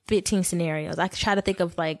 15 scenarios. I try to think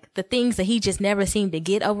of like the things that he just never seemed to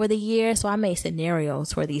get over the years. So I made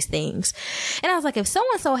scenarios for these things. And I was like, if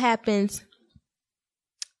so-and-so happens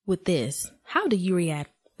with this, how do you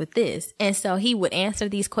react with this? And so he would answer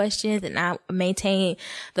these questions, and I maintain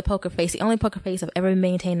the poker face, the only poker face I've ever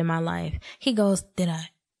maintained in my life. He goes, did I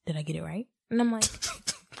get it right? And I'm like,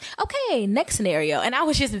 okay, next scenario. And I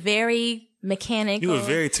was just very mechanical. You were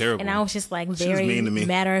very terrible. And I was just like very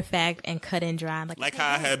matter of fact and cut and dry. Like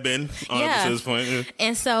how I had been to this point. Yeah.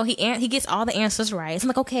 And so he gets all the answers right. So I'm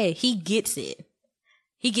like, okay, he gets it.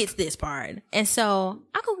 He gets this part. And so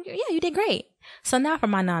I go, yeah, you did great. So now for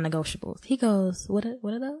my non-negotiables, he goes, what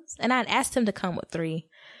are those? And I asked him to come with 3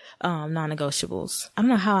 non-negotiables. I don't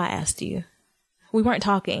know how I asked you. We weren't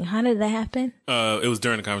talking. How did that happen? It was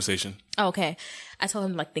during the conversation. Oh, okay. I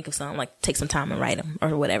told him think of something, take some time and write them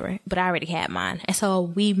or whatever. But I already had mine. And so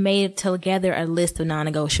we made together a list of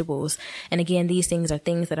non-negotiables. And again, these things are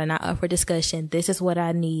things that are not up for discussion. This is what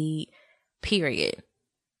I need, period.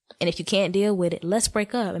 And if you can't deal with it, let's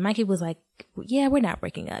break up. And Mikey was like, yeah, we're not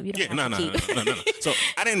breaking up. You don't have to No. So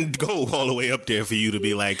I didn't go all the way up there for you to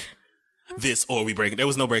be like, this or we break. There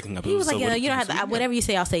was no breaking up. He was like, you don't have to. Whatever you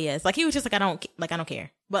say, I'll say yes. Like, he was just like, I don't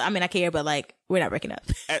care. But I mean, I care, but like, we're not breaking up.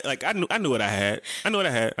 Like, I knew what I had. I knew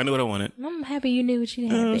what I wanted. I'm happy you knew what you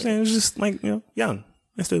had. You know what I'm saying? It was just like, young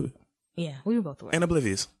and stupid. Yeah, we were both and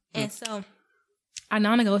oblivious. And so our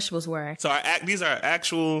non-negotiables were. So these are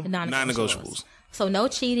actual non-negotiables. So no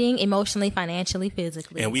cheating, emotionally, financially,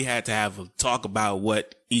 physically. And we had to have a talk about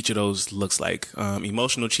what each of those looks like.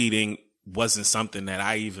 Emotional cheating wasn't something that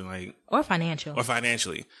I even like. Or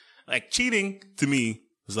financially. Like cheating to me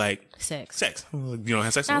was like sex. You don't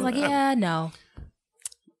have sex. I was like, yeah, no.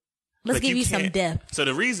 Let's give you some depth. So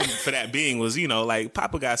the reason for that being was, like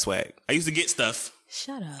Papa got swag. I used to get stuff.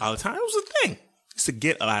 Shut up. All the time. It was a thing. I used to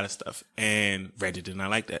get a lot of stuff. And Reggie did not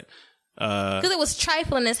like that. Because it was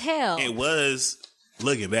trifling as hell. It was,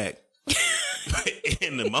 looking back.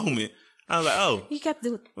 In the moment, I was like, oh. You got to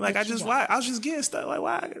do it. Like, I was just getting stuff. Like,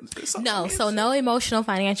 why? No, so no emotional,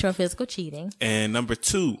 financial, or physical cheating. And number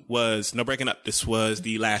 2 was no breaking up. This was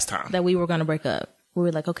the last time that we were going to break up. We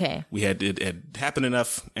were like, okay. We had it had happened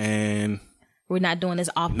enough, and we're not doing this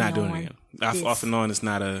off and on. Not doing it again. Off and on is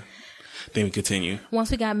not a thing we continue. Once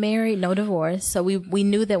we got married, no divorce. So we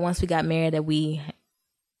knew that once we got married that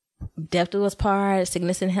death do us part,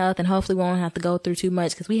 sickness and health, and hopefully we won't have to go through too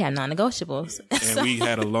much because we have non-negotiables. And we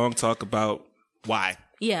had a long talk about why.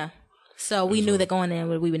 Yeah. So we knew that going in,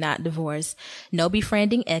 we would not divorce. No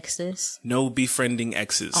befriending exes.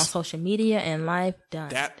 On social media and life, done.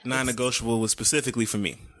 That non-negotiable was specifically for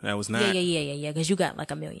me. That was not. Yeah. Because you got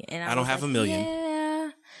like 1 million. And I don't have 1 million.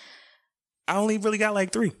 Yeah. I only really got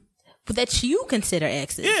like 3. But that you consider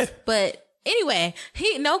exes. Yeah. But anyway,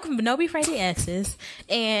 no befriending exes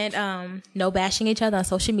and no bashing each other on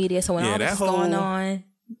social media. So when all this was going on,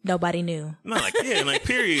 nobody knew. No,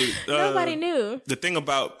 period. Nobody knew. The thing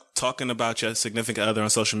about talking about your significant other on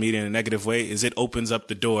social media in a negative way is it opens up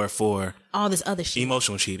the door for all this other shit.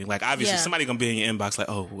 Emotional cheating. Like, obviously, somebody gonna be in your inbox like,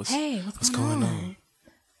 oh, what's going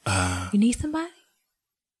on? You need somebody?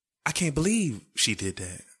 I can't believe she did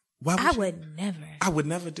that. Why would I would never. I would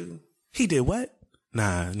never do. He did what?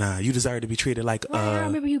 Nah. You deserve to be treated like. I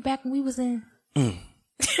remember you back when we was in. Niggas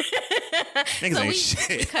ain't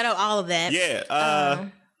shit. We cut out all of that. Yeah.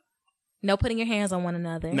 No putting your hands on one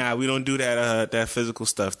another. Nah, we don't do that physical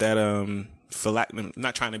stuff. That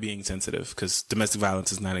not trying to be insensitive because domestic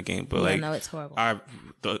violence is not a game, but no, it's horrible.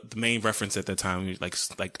 The main reference at that time, like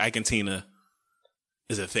Ike and Tina,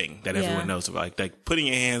 is a thing that everyone knows about. Like putting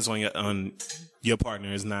your hands on your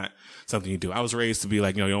partner is not something you do. I was raised to be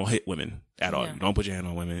like, you don't hit women at all. You don't put your hand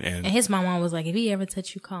on women. And his mom was like, if he ever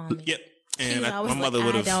touch you, call me. Yep. And my mother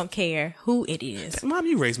would have. I don't care who it is. Mom,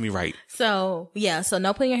 you raised me right. So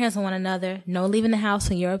no putting your hands on one another. No leaving the house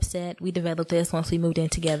when you're upset. We developed this once we moved in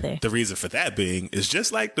together. The reason for that being is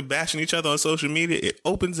just like the bashing each other on social media. It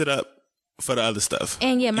opens it up for the other stuff.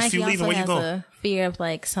 And yeah, Mikey also has a fear of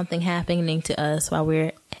like something happening to us while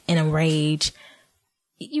we're in a rage.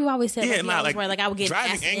 You always said, I would get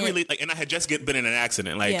driving angrily, and I had just been in an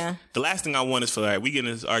accident. The last thing I want is for we get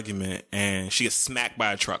in this argument and she gets smacked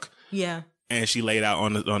by a truck. Yeah. And she laid out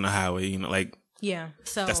on the highway, Yeah.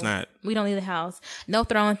 So that's not. We don't leave the house. No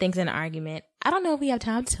throwing things in an argument. I don't know if we have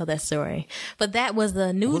time to tell that story, but that was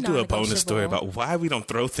the new. We'll do a bonus story about why we don't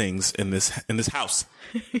throw things in this house.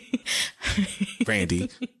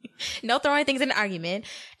 Brandy. No throwing things in an argument,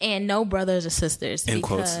 and no brothers or sisters. In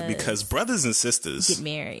quotes, because brothers and sisters get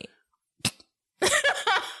married.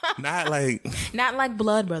 Not like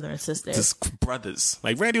blood brother and sister. Just brothers.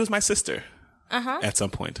 Like Randy was my sister. At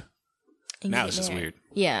some point. And now it's just weird.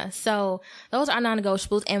 Yeah. So those are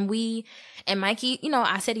non-negotiables. And Mikey,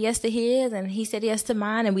 I said yes to his and he said yes to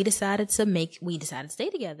mine. And we decided to stay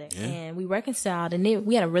together. Yeah. And we reconciled. And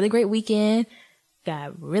we had a really great weekend.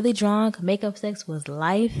 Got really drunk. Makeup sex was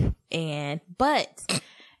life. But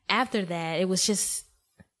after that, it was just,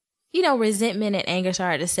 resentment and anger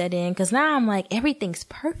started to set in. Cause now I'm like, everything's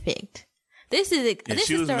perfect. This is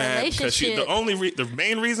the relationship. The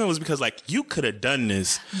main reason was because you could have done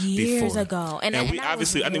this years ago, and we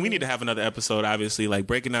obviously, I think we need to have another episode. Obviously,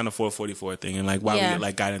 breaking down the 444 thing and why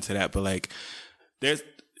we got into that. But there's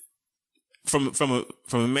from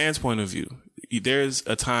a man's point of view, there's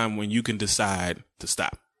a time when you can decide to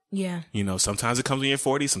stop. Yeah. Sometimes it comes when you're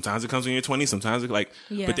 40, sometimes it comes when you're 20, sometimes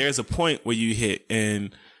but there's a point where you hit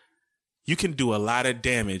and you can do a lot of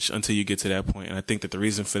damage until you get to that point. And I think that the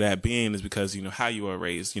reason for that being is because, how you were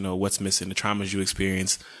raised, what's missing, the traumas you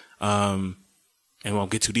experience. And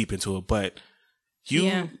won't get too deep into it, but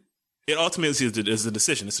it ultimately is a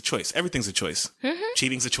decision. It's a choice. Everything's a choice. Mm-hmm.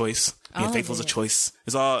 Cheating's a choice. Being faithful is a choice.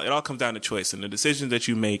 It all comes down to choice. And the decisions that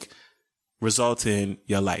you make result in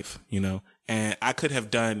your life, and I could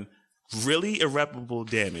have done really irreparable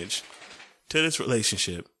damage to this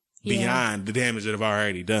relationship. Beyond the damage that I've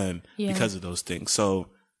already done because of those things. So,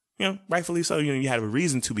 rightfully so, you had a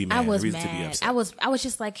reason to be mad. I was mad. To be upset. I was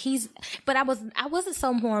just like, but I wasn't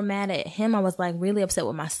so more mad at him. I was really upset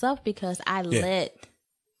with myself because I let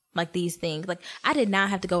these things, I did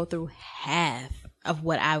not have to go through half of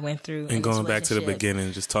what I went through. And going back to the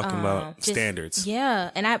beginning, just talking about standards.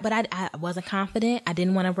 Yeah. And I wasn't confident. I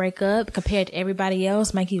didn't want to break up compared to everybody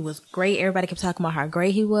else. Mikey was great. Everybody kept talking about how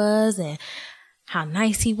great he was and how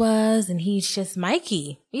nice he was. And he's just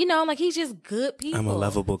Mikey, you know, like he's just good people. I'm a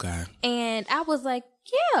lovable guy. And I was like,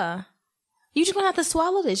 yeah, you just gonna have to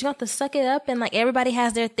swallow this. You're gonna have to suck it up. And like everybody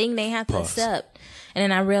has their thing they have to accept. And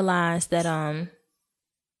then I realized that,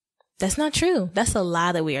 that's not true. That's a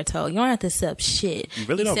lie that we are told. You don't have to accept shit. You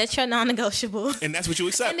really don't. Set your non-negotiable. And that's what you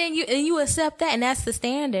accept. And then you accept that, and that's the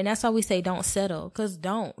standard. And that's why we say don't settle. Because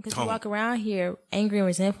you walk around here angry and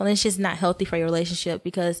resentful, and it's just not healthy for your relationship,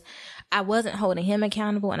 because I wasn't holding him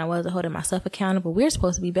accountable and I wasn't holding myself accountable. We're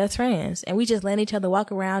supposed to be best friends, and we just let each other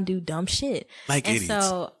walk around, do dumb shit. Like idiots.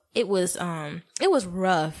 So it was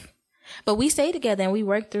rough. But we stayed together and we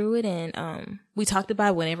worked through it, and we talked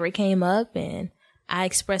about it whenever it came up, and I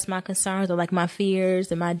expressed my concerns or like my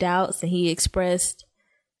fears and my doubts, and he expressed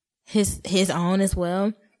his own as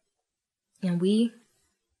well. And we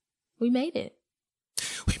made it.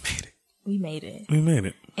 We made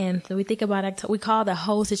it. And so we think about October. We call the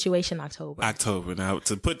whole situation October. Now,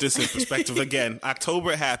 to put this in perspective again,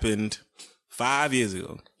 October happened 5 years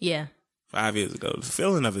ago. Yeah. 5 years ago. The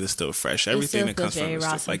feeling of it is still fresh. Everything that comes from it is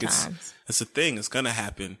still, like it's a thing. It's gonna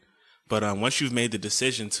happen. But once you've made the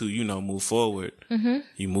decision to, move forward,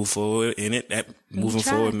 you move forward in it. That moving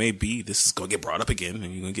forward may be this is gonna get brought up again,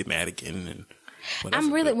 and you're gonna get mad again, and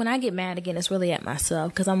whatever. When I get mad again, it's really at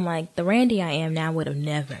myself, because I'm like, the Randy I am now would have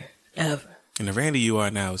never, ever. And the Randy you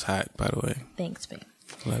are now is hot, by the way. Thanks, babe.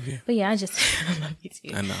 Love you. But yeah, I love you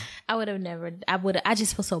too. I know. I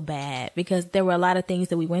just feel so bad, because there were a lot of things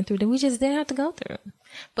that we went through that we just didn't have to go through.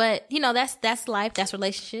 But that's life, that's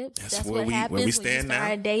relationships. That's what happens where we stand when you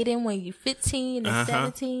start dating when you're 15 and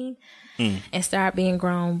 17 and start being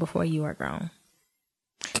grown before you are grown.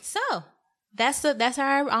 So that's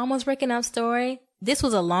our almost breaking up story. This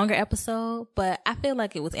was a longer episode, but I feel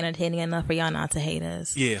like it was entertaining enough for y'all not to hate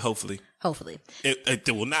us. Yeah, hopefully.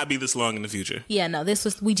 It will not be this long in the future. Yeah, no,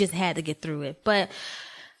 we just had to get through it. But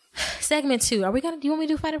segment 2, do you want me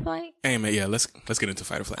to do fight or flight? Hey man, yeah, let's get into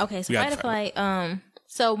fight or flight. Okay, so fight or flight.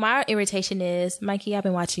 So my irritation is, Mikey, I've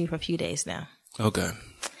been watching you for a few days now. Okay.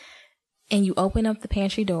 And you open up the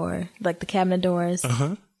pantry door, like the cabinet doors,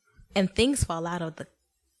 and things fall out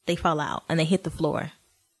and they hit the floor.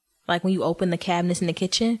 Like when you open the cabinets in the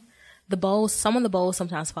kitchen, some of the bowls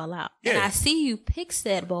sometimes fall out. Yeah. And I see you pick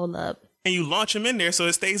that bowl up. And you launch them in there so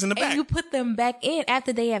it stays in the back. And you put them back in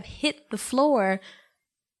after they have hit the floor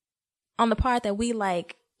on the part that we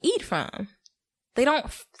like eat from. They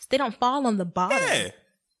don't fall on the bottom. Yeah.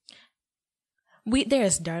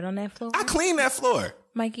 There's dirt on that floor. I cleaned that floor.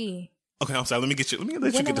 Mikey. Okay, I'm sorry. Let me let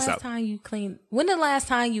you get this out. When the last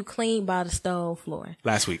time you cleaned by the stove floor?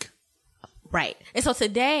 Last week. Right. And so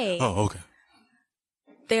today. Oh, okay.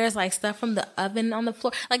 There's like stuff from the oven on the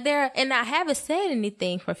floor. And I haven't said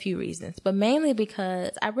anything for a few reasons, but mainly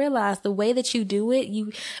because I realized the way that you do it,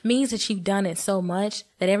 means that you've done it so much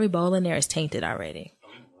that every bowl in there is tainted already.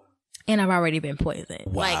 And I've already been poisoned.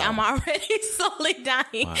 Wow. Like, I'm already slowly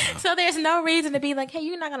dying. Wow. So there's no reason to be like, hey,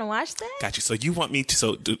 you're not going to watch that? Got you. So you want me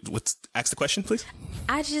to, ask the question, please?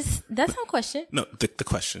 That's no question. No, the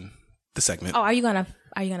question, the segment. Oh, are you going to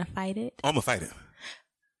fight it? I'm going to fight it.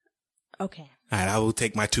 Okay. All right, I will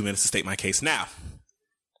take my 2 minutes to state my case. Now,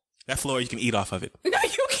 that floor, you can eat off of it. No,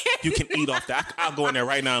 you can't. You can eat off that. I'll go in there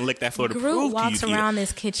right now and lick that floor to Groot prove walks around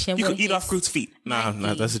this kitchen. You can eat off Groot's feet. No,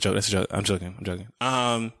 that's a joke. I'm joking.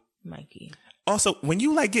 Mikey. Also, when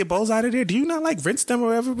you get bowls out of there, do you not rinse them or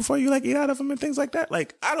whatever before you eat out of them and things like that?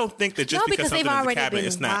 I don't think that just because something in the cabinet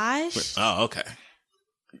is not. Washed. Oh, okay.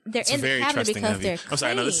 They're in the cabinet because they're clean. I'm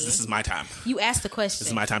sorry. No, this is my time. You asked the question. This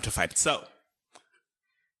is my time to fight it. So,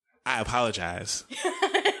 I apologize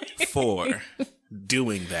for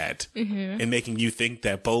doing that and making you think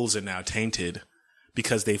that bowls are now tainted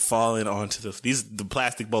because they've fallen onto the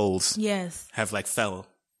plastic bowls. Yes. Have fell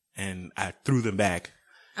and I threw them back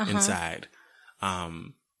inside.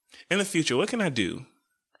 In the future, what can I do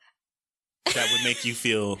that would make you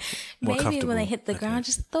feel more comfortable? Maybe when they hit the ground,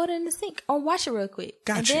 just throw it in the sink or wash it real quick.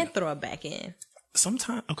 Gotcha. And then throw it back in.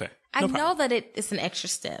 Sometime, okay. I know that it's an extra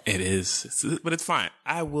step. It is, but it's fine.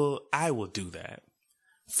 I will do that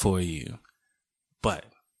for you. But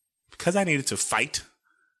because I needed to fight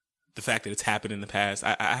the fact that it's happened in the past,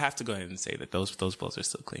 I have to go ahead and say that those bowls are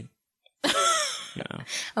still clean.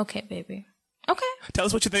 Okay, baby. Okay. Tell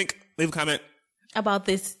us what you think. Leave a comment about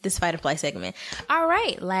this fight or flight segment. All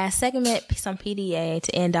right, last segment, some PDA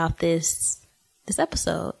to end off this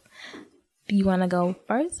episode. You want to go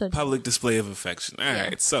first? Or? Public display of affection. All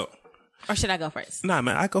right, so. Or should I go first? Nah,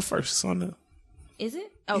 man, I go first. Is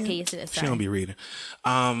it? Okay, yes, it is. She don't be reading.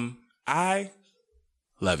 I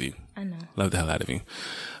love you. I know. Love the hell out of you.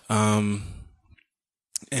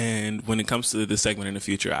 And when it comes to this segment in the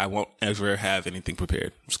future, I won't ever have anything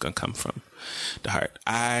prepared. It's going to come from the heart.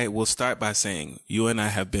 I will start by saying you and I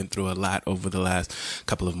have been through a lot over the last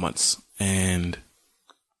couple of months, and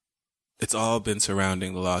it's all been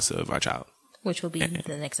surrounding the loss of our child. Which will be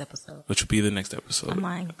the next episode. Which will be the next episode. I'm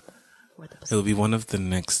lying. It will be one of the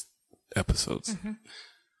next episodes. Mm-hmm.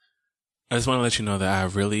 I just want to let you know that I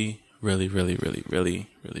really, really, really, really, really,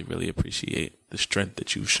 really, really appreciate the strength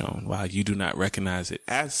that you've shown. While you do not recognize it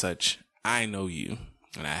as such, I know you,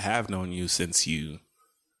 and I have known you since you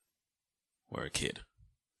were a kid.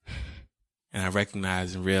 And I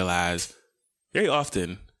recognize and realize very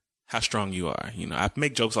often how strong you are. You know, I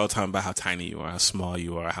make jokes all the time about how tiny you are, how small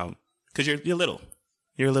you are, because you're little.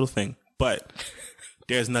 You're a little thing. But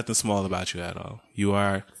there's nothing small about you at all. You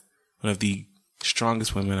are one of the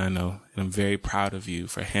strongest women I know, and I'm very proud of you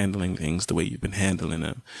for handling things the way you've been handling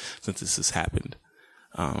them since this has happened.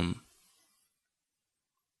 A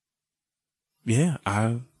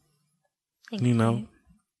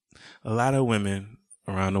lot of women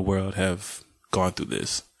around the world have gone through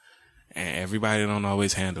this, and everybody don't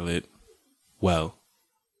always handle it well.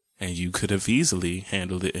 And you could have easily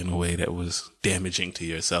handled it in a way that was damaging to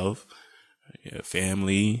yourself, your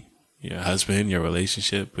family, your husband, your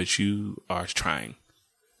relationship, but you are trying,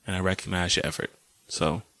 and I recognize your effort.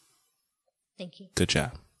 So, thank you. Good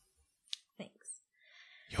job. Thanks.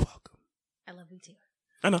 You're welcome. I love you too.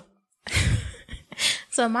 I know.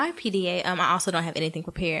 So my PDA, I also don't have anything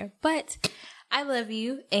prepared, but I love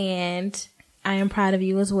you, and I am proud of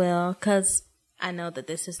you as well, because I know that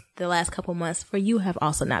this is the last couple months for you have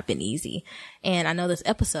also not been easy, and I know this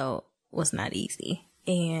episode was not easy,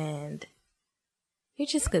 and you're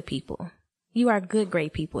just good people. You are good,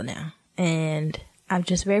 great people now. And I'm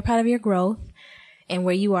just very proud of your growth and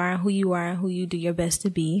where you are, who you do your best to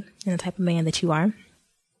be, and the type of man that you are.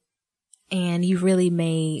 And you've really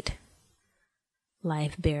made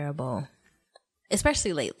life bearable,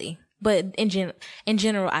 especially lately. But in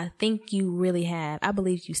general, I think you really have. I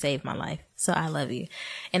believe you saved my life. So I love you.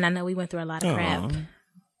 And I know we went through a lot of crap.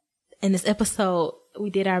 In this episode, we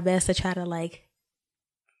did our best to try to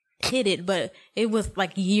hit it, but it was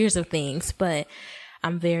years of things. But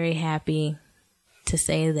I'm very happy to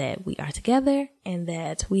say that we are together and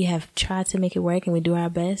that we have tried to make it work, and we do our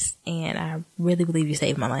best. And I really believe you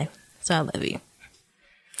saved my life. So I love you.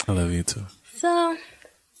 I love you too. So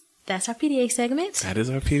that's our PDA segment. That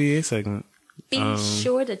is our PDA segment. Be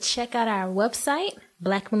sure to check out our website,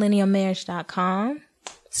 blackmillennialmarriage.com.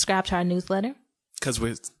 Subscribe to our newsletter. Because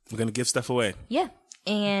we're going to give stuff away. Yeah.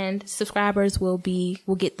 And subscribers will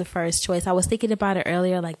get the first choice. I was thinking about it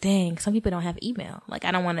earlier, dang, some people don't have email.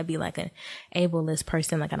 I don't want to be an ableist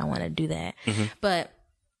person. I don't want to do that. Mm-hmm. But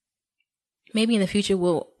maybe in the future,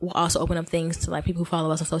 we'll also open up things to people who follow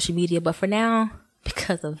us on social media. But for now,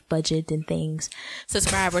 because of budget and things,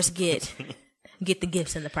 subscribers get the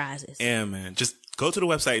gifts and the prizes. Yeah, man. Just go to the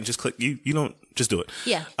website and just click. You don't just do it.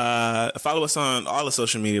 Yeah. Follow us on all the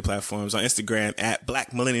social media platforms, on Instagram at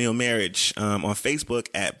Black Millennial Marriage, on Facebook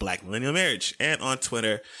at Black Millennial Marriage, and on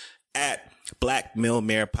Twitter at Black Mill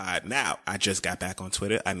Mayor Pod. Now, I just got back on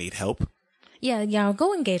Twitter. I need help. Yeah, y'all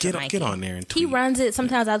go engage with Mikey. Get on there and tweet. He runs it.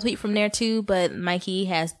 Sometimes I tweet from there too, but Mikey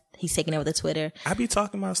he's taking over the Twitter. I be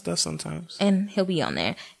talking about stuff sometimes. And he'll be on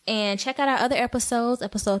there. And check out our other episodes.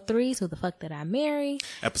 Episode 3, So the Fuck Did I Marry?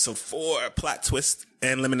 Episode 4, Plot Twist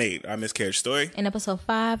and Lemonade, our miscarriage story. And episode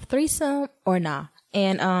 5, Threesome or Nah.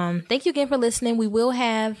 And thank you again for listening. We will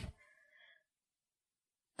have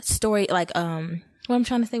story, what I'm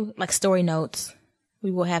trying to say, story notes.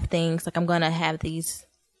 We will have things, I'm going to have these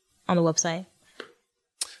on the website.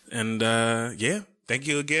 And thank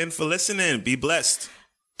you again for listening. Be blessed.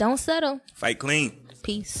 Don't settle. Fight clean.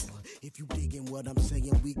 Peace. If you digging what I'm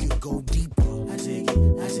saying, we could go deeper. I dig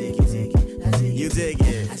it, I dig it, dig it, I dig it. You dig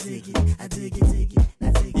it, I dig it, I dig it, dig it, I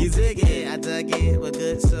dig it. You dig it, I dug it. We're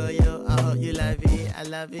good, so yo, I hope you love it. I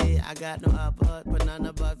love it. I got no upper, but none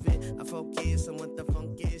above it. I focus on what the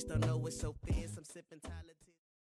funk is. Don't know what's so fierce. I'm sipping Tyler.